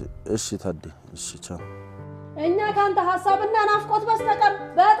 እሺ ታዲ፣ እሺ ቻው። እኛ ካንተ ሐሳብና ናፍቆት በስተቀር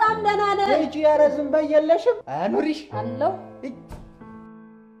በጣም ደህና ነን። እጂ ኧረ ዝም በይ የለሽም? አኑሪሽ አለው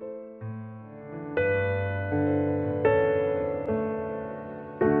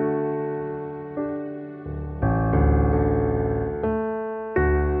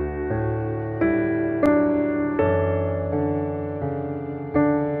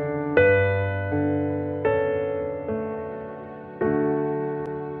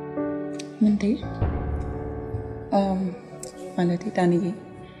ምንቴ ማለቴ ዳንዬ፣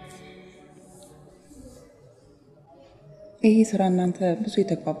 ይሄ ስራ እናንተ ብዙ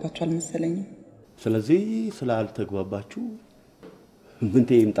የተግባባችሁ አልመሰለኝም። ስለዚህ ስላልተግባባችሁ ምንቴ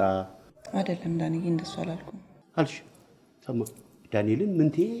ይምጣ አይደለም ዳንዬ፣ እንደሱ አላልኩም አልሽ። ሰማ ዳንኤልን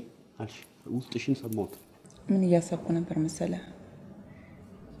ምንቴ አልሽ። ውስጥሽን ሰማሁት። ምን እያሰብኩ ነበር መሰለ?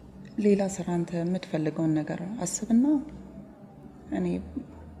 ሌላ ስራ አንተ የምትፈልገውን ነገር አስብና እኔ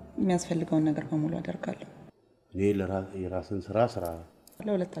የሚያስፈልገውን ነገር በሙሉ አደርጋለሁ። እኔ የራስን ስራ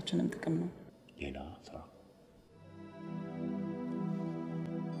ለሁለታችንም ጥቅም ነው። ሌላ ስራ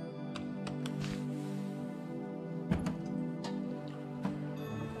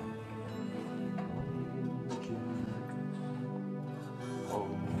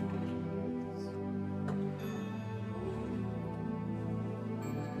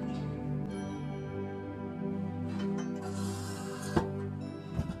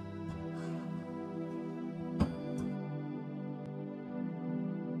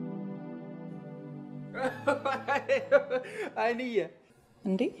አይንዬ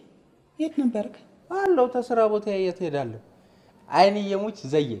እንዴ የት ነበርክ? አለው ተስራ ቦታ የት ሄዳለሁ? አይንዬ ሙች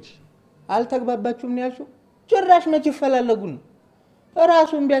ዘየድሽ። አልተግባባችሁም ነው ያልሽው? ጭራሽ መች ይፈላለጉን?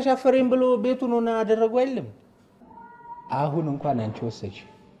 ራሱን ቢያሻፈረኝ ብሎ ቤቱን ሆነ አደረጉ አይደለም? አሁን እንኳን አንቺ ወሰንሽ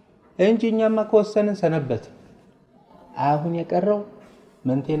እንጂ እኛማ ከወሰንን ሰነበት። አሁን የቀረው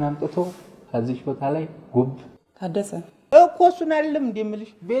መንቴን አምጥቶ ከዚህ ቦታ ላይ ጉብ ታደሰ እኮ እሱን አይደለም እንዴ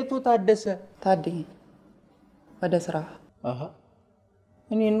የምልሽ? ቤቱ ታደሰ። ታዴ ወደ ስራ። አሃ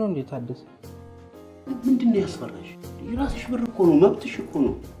እኔ ነው እንዴ ታደሰ? ምንድነው ያስፈራሽ? የራስሽ ብር እኮ ነው፣ መብትሽ እኮ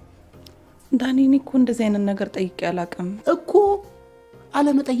ነው። ዳኒ እኔ እኮ እንደዚህ አይነት ነገር ጠይቄ አላውቅም እኮ።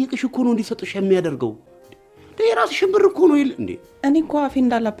 አለመጠየቅሽ እኮ ነው እንዲሰጥሽ የሚያደርገው። የራስሽ ብር እኮ ነው ይል እንዴ? እኔ እኮ አፌ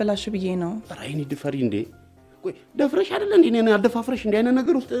እንዳላበላሽ ብዬ ነው። ራይኒ ድፈሪ እንዴ? ቆይ ደፍረሽ አይደለ እንዴ እኔን አልደፋፍረሽ እንዴ አይነት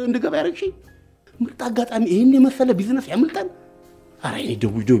ነገር ውስጥ እንድገባ ያደርግሽ? ምርጥ አጋጣሚ ይሄን የመሰለ ቢዝነስ ያምልጣል። ራይኒ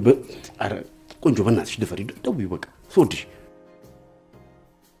ደውይ ደውይ። አረ ቆንጆ በእናትሽ ድፈሪ ደውይ። በቃ ስወድሽ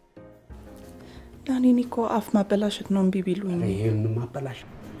ዳኒ እኔ እኮ አፍ ማበላሸት ነው እምቢ ቢሉኝ። ይሄን ማበላሽ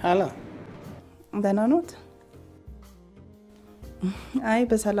አላ ደህና ኖት? አይ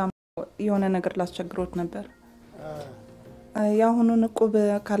በሰላም የሆነ ነገር ላስቸግሮት ነበር። ያሁኑን እቁብ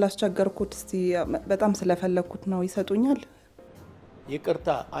ካላስቸገርኩት እስቲ በጣም ስለፈለኩት ነው ይሰጡኛል? ይቅርታ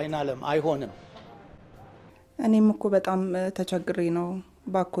አይናለም አይሆንም። እኔም እኮ በጣም ተቸግሬ ነው።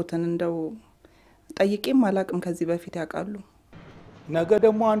 ባኮትን እንደው ጠይቄም አላቅም ከዚህ በፊት ያውቃሉ። ነገ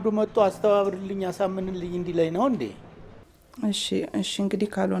ደግሞ አንዱ መጥቶ አስተባብርልኝ ያሳምንልኝ እንዲለኝ ነው እንዴ? እሺ እሺ እንግዲህ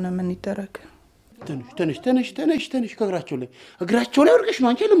ካልሆነ ምን ይደረግ? ተነሽ እግራቸው ላይ ወርቀሽ ነው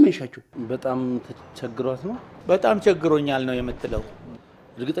አንቺ ለምንሻቸው። በጣም ተቸግሯት ነው? በጣም ቸግሮኛል ነው የምትለው?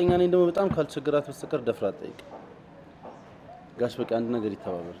 እርግጠኛ ነኝ ደግሞ በጣም ካልቸገራት በስተቀር ደፍራ ጠይቅ። ጋሽ በቃ አንድ ነገር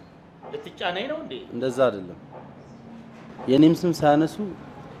ይተባበር። ልትጫነኝ ነው እንዴ? እንደዛ አይደለም። የኔም ስም ሳያነሱ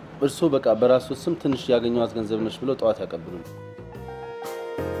እርሶ በቃ በራሱ ስም ትንሽ ያገኘዋት ገንዘብ ነሽ ብለው ጠዋት ያቀብሉኝ።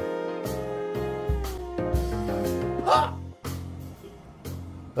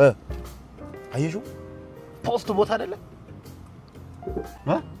 አየሹ ፖስት ቦታ አይደለ?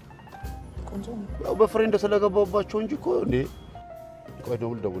 ቆንጆ ነው። ያው በፍሬንድ ስለገባባቸው እንጂ እኮ እንዴ። ቆይ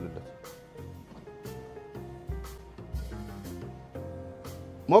ደውልለት።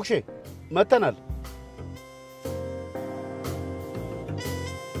 ሞክሼ መተናል።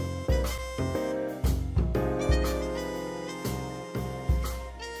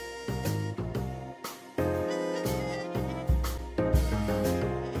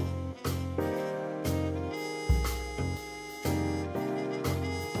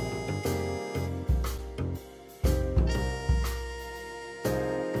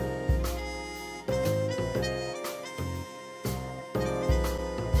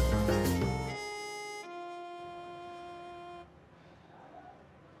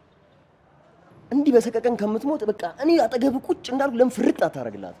 እንዲህ በሰቀቀን ከምትሞት በቃ እኔ አጠገብ ቁጭ እንዳልኩ ለምን ፍርጥ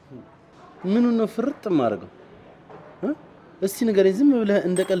አታረግላት? ምን ነው ፍርጥ ማረገው? እስቲ ንገረኝ። ዝም ብለህ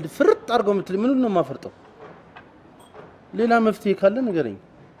እንደ ቀልድ ፍርጥ አርገው ምትል ምን ነው ማፈርጠው? ሌላ መፍትሄ ካለ ንገረኝ።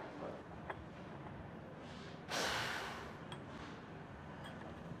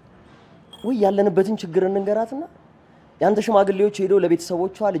 ወይ ያለንበትን ችግር እንንገራትና ያንተ ሽማግሌዎች ሄደው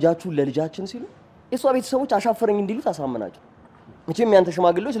ለቤተሰቦቿ ልጃችሁን ለልጃችን ሲሉ የሷ ቤተሰቦች አሻፈረኝ እንዲሉ ታሳመናቸው። መቼም ያንተ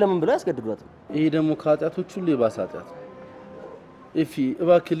ሽማግሌዎች ለምን ብለው ያስገድዷት? ይሄ ደግሞ ከኃጢአቶች ሁሉ የባሰ ኃጢአት። እፊ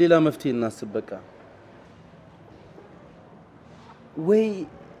እባክህ ሌላ መፍትሄ እናስብ። በቃ ወይ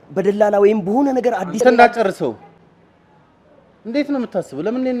በደላላ ወይም በሆነ ነገር አዲስ እንዳጨርሰው። እንዴት ነው የምታስበው?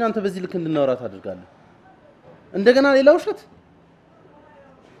 ለምን እናንተ በዚህ ልክ እንድናወራ ታደርጋለህ? እንደገና ሌላ ውሸት?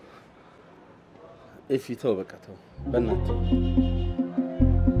 እፊ ተው፣ በቃ ተው በእናትህ።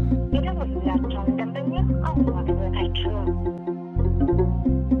 የደወሉላቸውን ደንበኛ አሁን ማግኘት አይችሉም።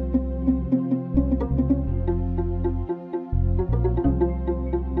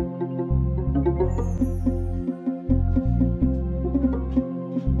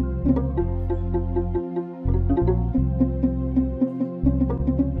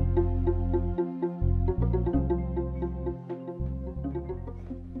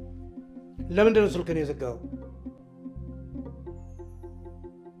 ለምንድን ነው ስልክህን የዘጋኸው?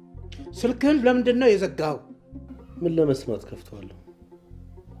 ስልክህን ለምንድን ነው የዘጋኸው? ምን ለመስማት ከፍተዋለሁ?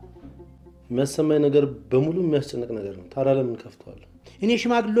 የሚያሰማኝ ነገር በሙሉ የሚያስጨንቅ ነገር ነው። ታዲያ ለምን ከፍተዋለሁ? እኔ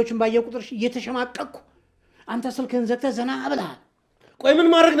ሽማግሌዎችን ባየሁ ቁጥር እየተሸማቀቅኩ፣ አንተ ስልክህን ዘግተህ ዘና ብለሃል። ቆይ ምን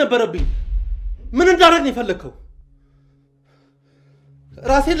ማድረግ ነበረብኝ? ምን እንዳደረግ ነው የፈለግከው?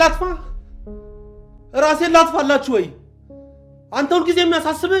 ራሴን ላጥፋላችሁ ወይ? አንተ ሁልጊዜ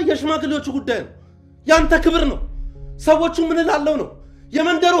የሚያሳስብህ የሽማግሌዎቹ ጉዳይ ነው። ያንተ ክብር ነው። ሰዎቹ ምን እላለሁ ነው።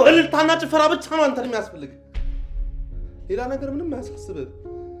 የመንደሩ እልልታና ጭፈራ ብቻ ነው አንተን የሚያስፈልግ። ሌላ ነገር ምንም አያሳስብህ።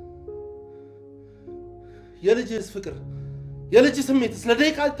 የልጅስ ፍቅር፣ የልጅ ስሜት ስለ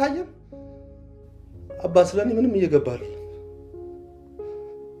ደቂቃ አይታየም? አባ ስለኔ ምንም እየገባል፣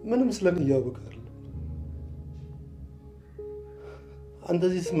 ምንም ስለኔ እያወቃል። አንተ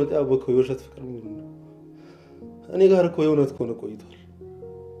እዚህ ስትመጣ ያወቀው የውሸት ፍቅር ምንድን ነው? እኔ ጋር እኮ የእውነት ከሆነ ቆይቷል፣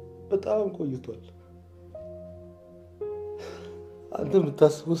 በጣም ቆይቷል። አንተ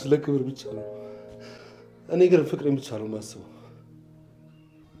የምታስበው ስለ ክብር ብቻ ነው፣ እኔ ግን ፍቅሬን ብቻ ነው የማስበው።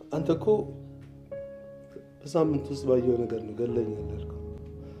 አንተ እኮ በሳምንት ውስጥ ባየው ነገር ነው ገለኛል ያልከው።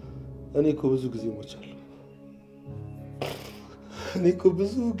 እኔ እኮ ብዙ ጊዜ ሞቻለሁ። እኔ እኮ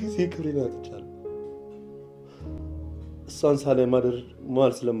ብዙ ጊዜ ክብሬን አጥቻለሁ። እሷን ሳላይ ማደር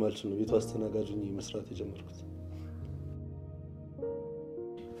መዋል ስለማልችል ነው ቤቷ አስተናጋጅ ሆኜ መስራት የጀመርኩት።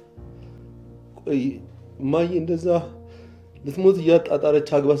 ቆይ እማዬ እንደዛ ልትሞት እያጣጣረች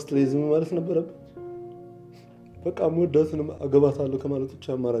አግባ ስትለኝ ዝም ማለት ነበረብኝ? በቃ የምወዳትንም አገባታለሁ ከማለት ብቻ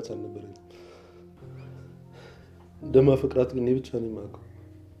አማራጭ አልነበረኝም። እንደማፈቅራት ግን እኔ ብቻ ነኝ የማውቀው።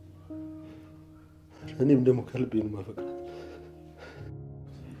 እኔም ደግሞ ከልቤ ነው የማፈቅራት።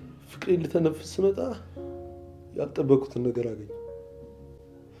 ፍቅሬን ልተነፍስ ስመጣ ያልጠበኩትን ነገር አገኘሁ።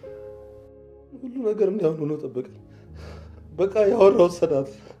 ሁሉ ነገር እንዳይሆን ሆኖ ጠበቀኝ። በቃ ያወራሁት ሰዳት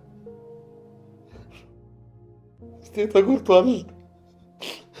እስቴ ተጎድቷል።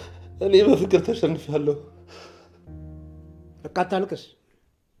 እኔ በፍቅር ተሸንፌያለሁ። በቃ አታልቅስ፣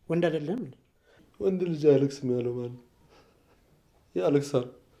 ወንድ አይደለም። ወንድ ልጅ አያለቅስም ያለው ማለት ያለቅሳል፣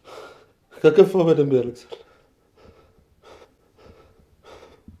 ከከፋው በደንብ ያለቅሳል።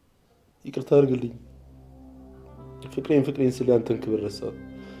 ይቅርታ አድርግልኝ፣ ፍቅሬን ስለ አንተን ክብር ረሳሁ።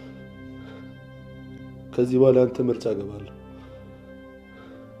 ከዚህ በኋላ አንተ ምርጫ አገባለሁ።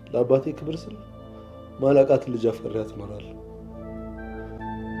 ለአባቴ ክብር ስል ማላቃት ልጅ አፈሪያት እኖራለሁ።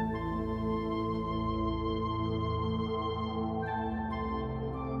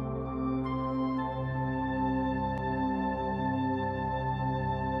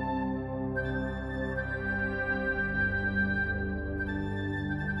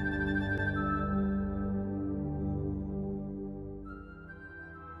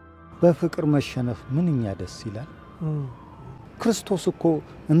 በፍቅር መሸነፍ ምንኛ ደስ ይላል። ክርስቶስ እኮ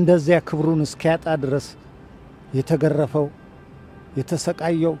እንደዚያ ክብሩን እስኪያጣ ድረስ የተገረፈው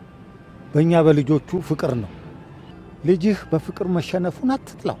የተሰቃየው በእኛ በልጆቹ ፍቅር ነው። ልጅህ በፍቅር መሸነፉን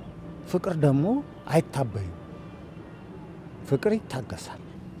አትጥላው። ፍቅር ደግሞ አይታበይም። ፍቅር ይታገሳል።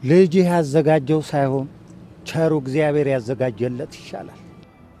 ልጅህ ያዘጋጀው ሳይሆን ቸሩ እግዚአብሔር ያዘጋጀለት ይሻላል።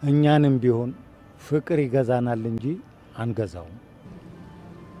 እኛንም ቢሆን ፍቅር ይገዛናል እንጂ አንገዛውም።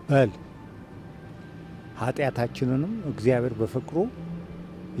 በል ኃጢአታችንንም እግዚአብሔር በፍቅሩ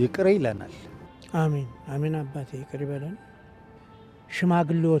ይቅር ይለናል። አሜን አሜን። አባቴ ይቅር ይበለን።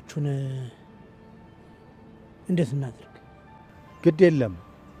 ሽማግሌዎቹን እንዴት እናድርግ? ግድ የለም፣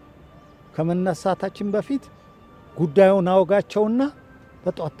 ከመነሳታችን በፊት ጉዳዩን አወጋቸውና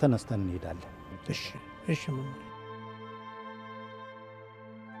በጧት ተነስተን እንሄዳለን። እሺ እሺ።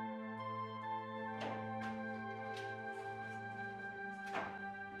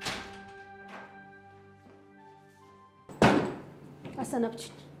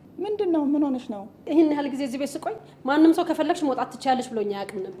 አሰናብችኝ። ምንድነው? ምን ሆነሽ ነው? ይሄን ያህል ጊዜ እዚህ ቤት ስቆይ ማንም ሰው ከፈለግሽ መውጣት ትችያለሽ ብሎኝ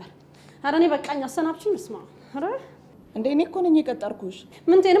አያውቅም ነበር። ኧረ እኔ በቃኝ፣ አሰናብችኝ። እስማ ኧረ እንዴ እኔ እኮ ነኝ የቀጠርኩሽ።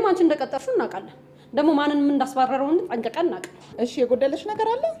 ምንቴንም አንቺ እንደቀጠርሽው እናውቃለን። ደግሞ ማንንም እንዳስባረረው ጠንቅቀን እናውቃለን። እሺ የጎደለሽ ነገር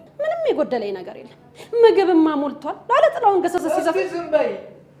አለ? ምንም የጎደለኝ ነገር የለም። ምግብማ ሞልቷል። ላለጥላውን ገሰሰ ሲዘፍ ዝም በይ።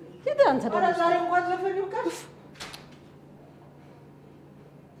 ሂድ አንተ ደግሞ። ኧረ ዛሬ እንኳን ዘፈን ይብቃሽ።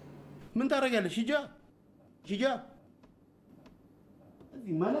 ምን ታደርጊያለሽ? ሂጃ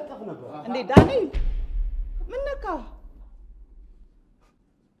እዚህ ማለጠፍ ነበር እንዴ ዳንኤል፣ ምን ነካ?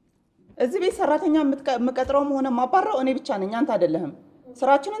 እዚህ ቤት ሰራተኛ የምቀጥረውም ሆነ ማባረው እኔ ብቻ ነኝ፣ አንተ አይደለህም።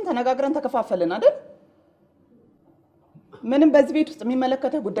 ስራችንን ተነጋግረን ተከፋፈልን አይደል? ምንም በዚህ ቤት ውስጥ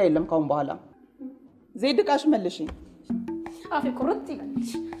የሚመለከተ ጉዳይ የለም ካሁን በኋላ። ዜድ ዕቃሽ መልሺ። አፌ ቁርጥ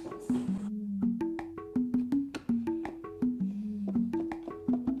ይበልሽ።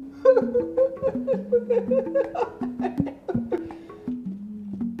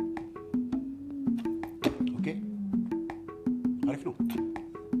 አሪፍ ነው።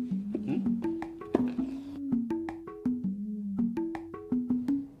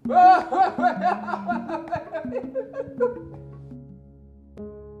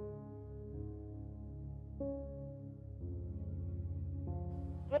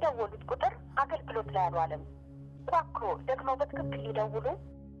 የደወሉት ቁጥር አገልግሎት ላይ አልዋለም። እባክዎ ደግመው በትክክል ይደውሉ።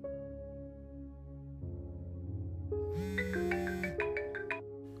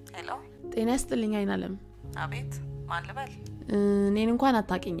 ሄሎ፣ ጤና ይስጥልኝ አይናለም። አቤት፣ ማን ልበል? እኔን እንኳን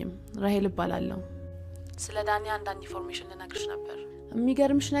አታውቂኝም፣ ራሄል እባላለሁ። ስለ ዳኒ አንዳንድ ኢንፎርሜሽን ልነግርሽ ነበር።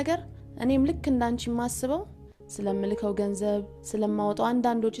 የሚገርምሽ ነገር እኔም ልክ እንዳንቺ የማስበው ስለምልከው ገንዘብ ስለማወጣው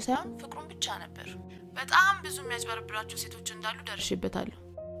አንዳንድ ወጪ ሳይሆን ፍቅሩን ብቻ ነበር። በጣም ብዙ የሚያጭበረብራቸው ሴቶች እንዳሉ ደርሼበታለሁ።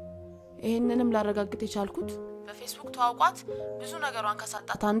 ይሄንንም ላረጋግጥ የቻልኩት በፌስቡክ ተዋውቋት ብዙ ነገሯን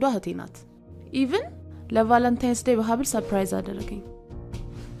ካሳጣት አንዷ እህቴ ናት። ኢቭን ለቫለንታይንስ ዴይ በሀብል ሰርፕራይዝ አደረገኝ።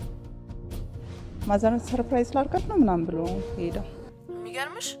 ማዘርን ሰርፕራይዝ ላድርጋት ነው ምናምን ብሎ ሄደው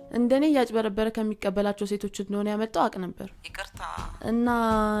የሚገርምሽ እንደኔ ያጭበረበረ ከሚቀበላቸው ሴቶች እንደሆነ ያመጣው አቅ ነበር። ይቅርታ እና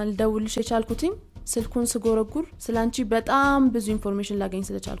ልደውልሽ የቻልኩትኝ ስልኩን ስጎረጉር ስላንቺ በጣም ብዙ ኢንፎርሜሽን ላገኝ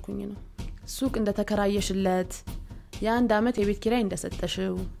ስለቻልኩኝ ነው። ሱቅ እንደተከራየሽለት፣ የ1 አመት የቤት ኪራይ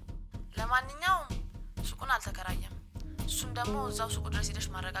እንደሰጠሽው። ለማንኛውም ሱቁን አልተከራየም። እሱን ደግሞ እዛው ሱቁ ድረስ ሄደሽ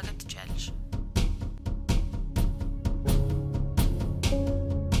ማረጋገጥ ትችያለሽ።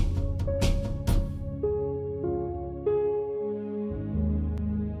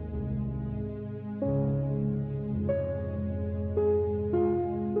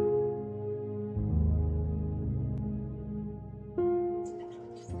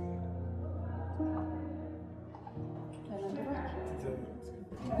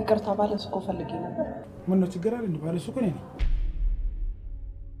 ይቅርታ ባለ ሱቁ ፈልጌ ነበር። ምን ነው ችግር አለ? ባለ ሱቁ ነኝ።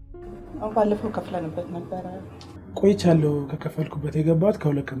 ባለፈው ከፍለንበት ነበር። ቆይቻለሁ። ከከፈልኩበት የገባሁት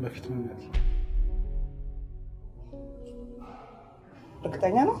ከ2 ቀን በፊት ነው።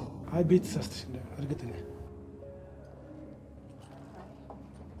 እርግጠኛ ነው? አይ ቤት ሳስተሽ እንደ እርግጠኛ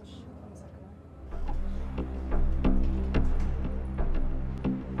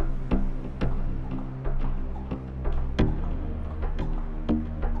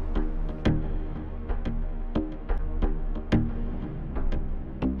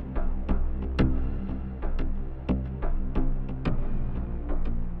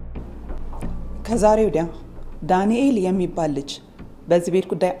ከዛሬ ወዲያ ዳንኤል የሚባል ልጅ በዚህ ቤት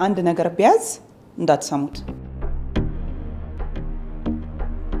ጉዳይ አንድ ነገር ቢያዝ እንዳትሰሙት።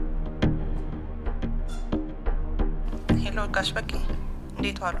 ሄሎ ጋሽ በቂ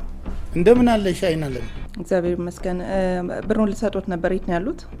እንዴት ዋሉ? እንደምን አለሽ አይናለም? እግዚአብሔር ይመስገን። ብሩን ልሰጦት ነበር። የት ነው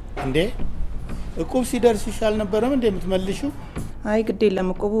ያሉት? እንዴ እቁብ ሲደርስሽ አልነበረም እንዴ የምትመልሺው? አይ ግድ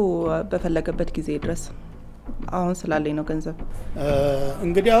የለም እቁቡ በፈለገበት ጊዜ ድረስ። አሁን ስላለኝ ነው ገንዘብ።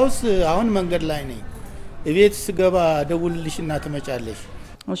 እንግዲያውስ አሁን መንገድ ላይ ነኝ። እቤት ስገባ ደውልልሽና ትመጫለሽ።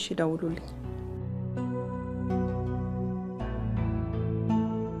 እሺ ደውሉልኝ።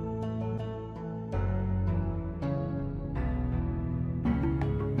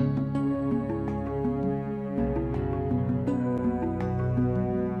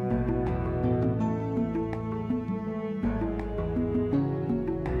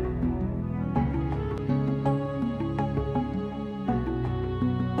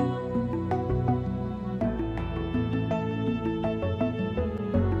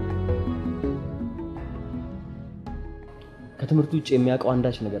 ከትምህርት ውጭ የሚያውቀው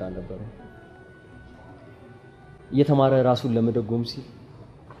አንዳች ነገር አልነበረም። እየተማረ ራሱን ለመደጎም ሲል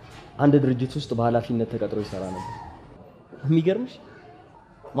አንድ ድርጅት ውስጥ በኃላፊነት ተቀጥሮ ይሰራ ነበር። የሚገርምሽ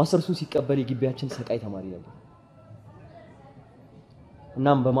ማስተርሱን ሲቀበል የግቢያችን ሰቃይ ተማሪ ነበር።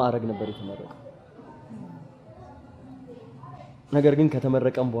 እናም በማዕረግ ነበር የተመረቀው። ነገር ግን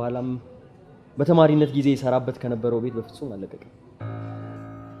ከተመረቀም በኋላም በተማሪነት ጊዜ ይሰራበት ከነበረው ቤት በፍጹም አልለቀቀም።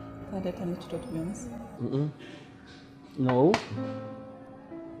 ታዲያ ተመችቶት ቢሆንስ? ነው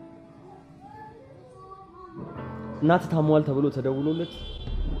እናት ታሟል ተብሎ ተደውሎለት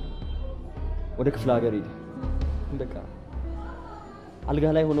ወደ ክፍለ ሀገር ሄደ። በቃ አልጋ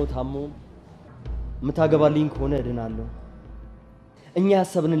ላይ ሆኖ ታሞ ምታገባልኝ ከሆነ እድናለሁ እኛ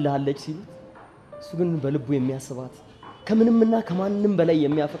ያሰብንልሃለች ሲል እሱ ግን በልቡ የሚያስባት ከምንምና ከማንንም በላይ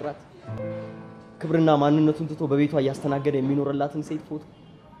የሚያፈቅራት ክብርና ማንነቱን ትቶ በቤቷ ያስተናገደ የሚኖርላትን ሴት ፎቶ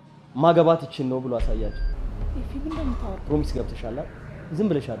ማገባት እቺን ነው ብሎ አሳያቸው። ፕሮሚስ ገብተሻል? ዝም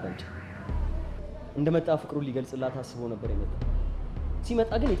ብለሽ አዳምጪ። እንደመጣ ፍቅሩን ሊገልጽላት አስቦ ነበር የመጣው።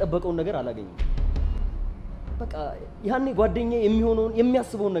 ሲመጣ ግን የጠበቀውን ነገር አላገኘም። በቃ ያኔ ጓደኛዬ የሚሆነውን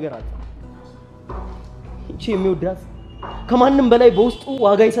የሚያስበውን ነገር አጣ። እቺ የሚወዳት ከማንም በላይ በውስጡ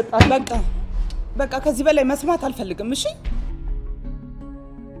ዋጋ ይሰጣል። በቃ ከዚህ በላይ መስማት አልፈልግም። እሺ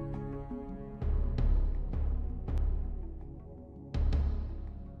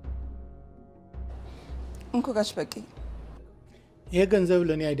እንኮ ጋሽ በቂ ይሄ ገንዘብ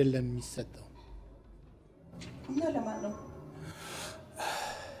ለኔ አይደለም የሚሰጠው። እና ለማን ነው?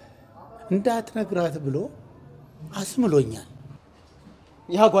 እንዳትነግራት ብሎ አስምሎኛል።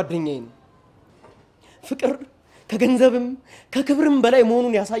 ያ ጓደኛዬ ነው። ፍቅር ከገንዘብም ከክብርም በላይ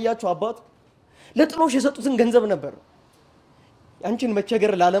መሆኑን ያሳያቸው አባቱ ለጥሎሽ የሰጡትን ገንዘብ ነበር ያንቺን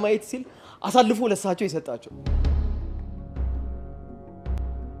መቸገር ላለማየት ሲል አሳልፎ ለሳቸው የሰጣቸው።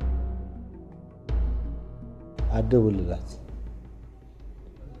 አደውልላት።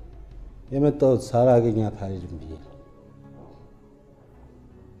 የመጣሁት ሳላገኛት አልሄድም ብዬ ነው።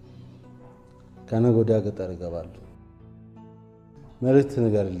 ከነገ ወዲያ ገጠር እገባለሁ። መልእክት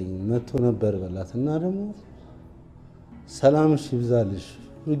ንገርልኝ መጥቶ ነበር በላት እና ደግሞ ሰላምሽ ይብዛልሽ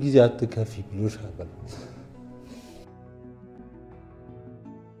ሁልጊዜ አትከፊ ብሎሻል።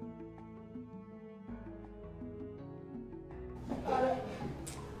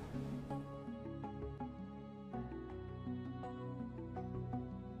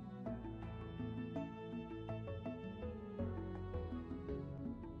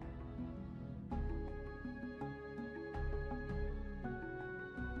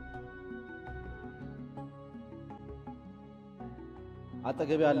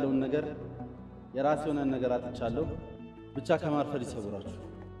 አጠገብ ያለውን ነገር የራስ የሆነ ነገር አጥቻለሁ። ብቻ ከማርፈድ ይሰውራችሁ።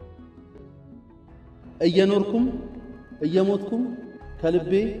 እየኖርኩም እየሞትኩም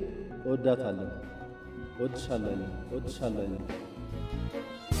ከልቤ እወዳታለሁ። እወድሻለሁ።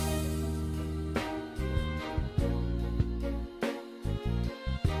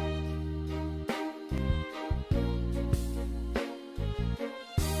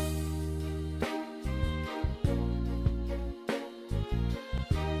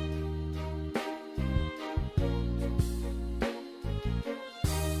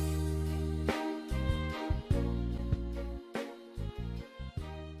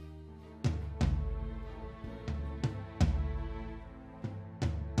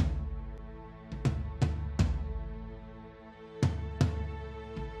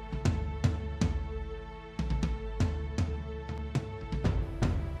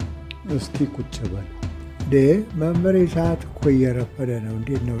 እስቲ ቁጭ በል። መምህሬ ሰዓት እኮ እየረፈደ ነው።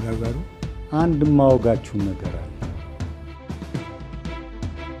 እንዴት ነው ነገሩ? አንድ ማወጋችሁ ነገር አለ።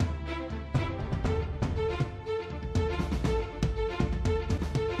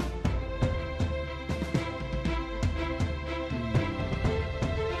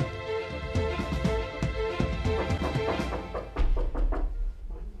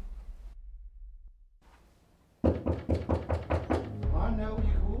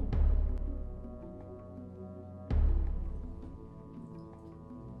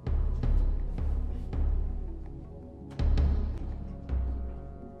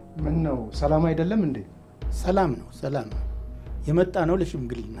 ምን ነው ሰላም አይደለም እንዴ? ሰላም ነው፣ ሰላም ነው። የመጣ ነው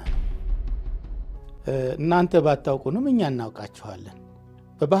ለሽምግልና ነው። እናንተ ባታውቁንም እኛ እናውቃችኋለን።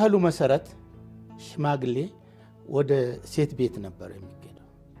 በባህሉ መሰረት ሽማግሌ ወደ ሴት ቤት ነበር የሚሄደው።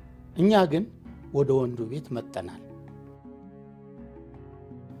 እኛ ግን ወደ ወንዱ ቤት መጠናል።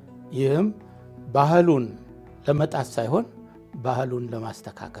 ይህም ባህሉን ለመጣስ ሳይሆን ባህሉን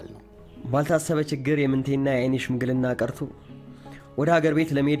ለማስተካከል ነው። ባልታሰበ ችግር የምንቴና የአይኔ ሽምግልና ቀርቶ ወደ ሀገር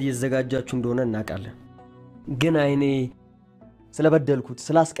ቤት ለመሄድ እየተዘጋጃችሁ እንደሆነ እናውቃለን። ግን አይኔ ስለበደልኩት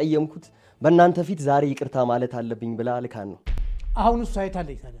ስላስቀየምኩት በእናንተ ፊት ዛሬ ይቅርታ ማለት አለብኝ ብላ ልካን ነው። አሁን እሷ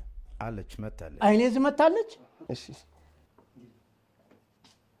አይታለች ታዲያ? አለች፣ መታለች። አይኔ እዚህ መታለች። እሺ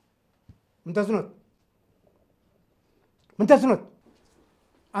ምን ተስኖት? ምን ተስኖት?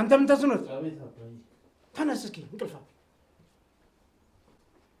 አንተ ምን ተስኖት? ተነስ እስኪ እንቅልፋ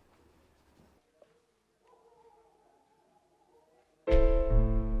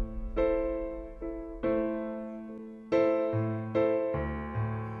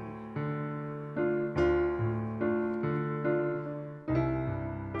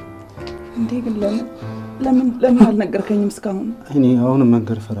እንዴ ግን ለምን አልነገርከኝም እስካሁን? እኔ አሁን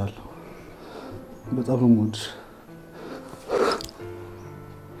መንገር እፈራለሁ። በጣም ነው የምወድሽ።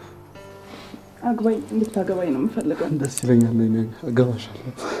 አግባኝ፣ እንድታገባኝ ነው የምፈልገው። ደስ ይለኛል። እኔ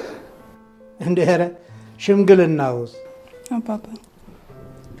አገባሻለሁ። እንደ ኧረ ሽምግልናውስ አባባ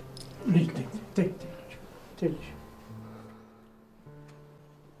ልጅ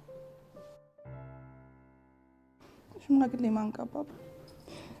ሽማግሌ ማን አባባ?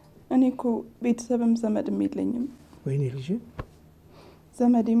 እኔ እኮ ቤተሰብም ዘመድም የለኝም። ወይኔ ልጅ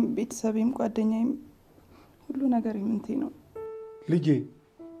ዘመዴም ቤተሰቤም ጓደኛዬም ሁሉ ነገር ምንቴ ነው። ልጄ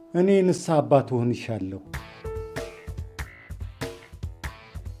እኔ ንስሐ አባት ሆንሻለሁ።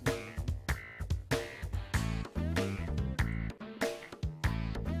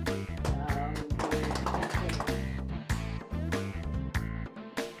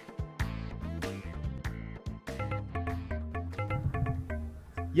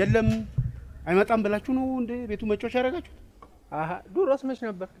 የለም አይመጣም ብላችሁ ነው እንደ ቤቱ መጮች ያደረጋችሁት? አሃ ዱሮስ መች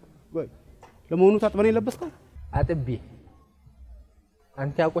ነበር? ወይ ለመሆኑ ታጥበን የለበስከው? አጥቤ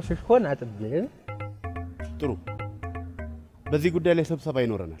አንተ ያቆሸሽ ሆነ አጥቤ። ጥሩ፣ በዚህ ጉዳይ ላይ ስብሰባ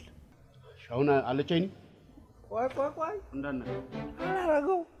ይኖረናል። አሁን አለችኝ። ቆይ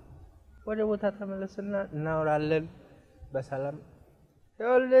አላረገው። ወደ ቦታ ተመለስና እናወራለን በሰላም።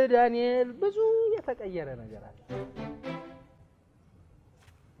 ይኸውልህ ዳንኤል፣ ብዙ የተቀየረ ነገር አለ።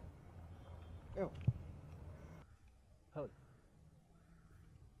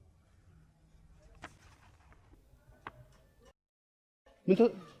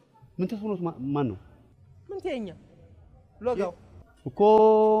 ምን ተስኖት ማን ነው? ምን ተኛ ሎጋው እኮ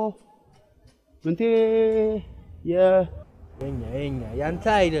እንቴ የኛ ያንተ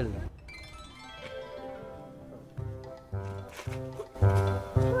አይደለም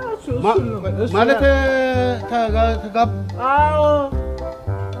ማለት አዎ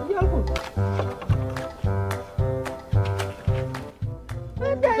ያልኩ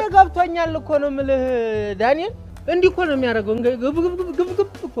እንደ ገብቶኛል እኮ ነው የምልህ ዳንኤል እንዲህ እኮ ነው የሚያደርገው ግብ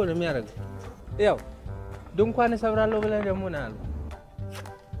እኮ ነው የሚያደርገው ያው ድንኳን እሰብራለሁ ብለህ ደግሞ ና አልኩ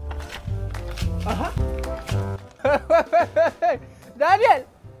አሃ ዳንኤል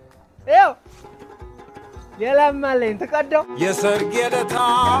ያው ሌላም አለኝ ተቀደው የሰርጌ ለታ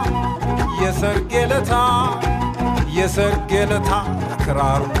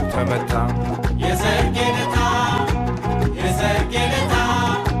ክራሩ ተመታ የሰርጌ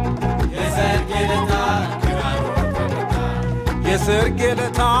ለታ ክራሩ ተመታ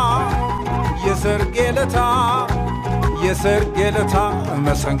የሰርጌ ለታ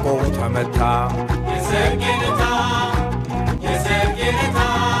መሰንቆ ተመታ የሰርጌ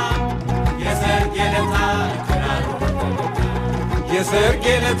ለታ ክራሩ ተመታ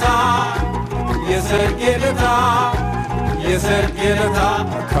የሰርጌ ለታ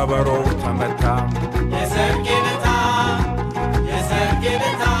ከበሮ ተመታ የሰርጌ ለታ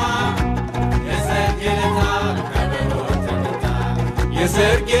ከበሮ ተመታ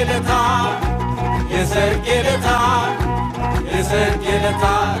የሰርጌ ለታ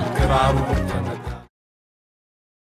ክራሩ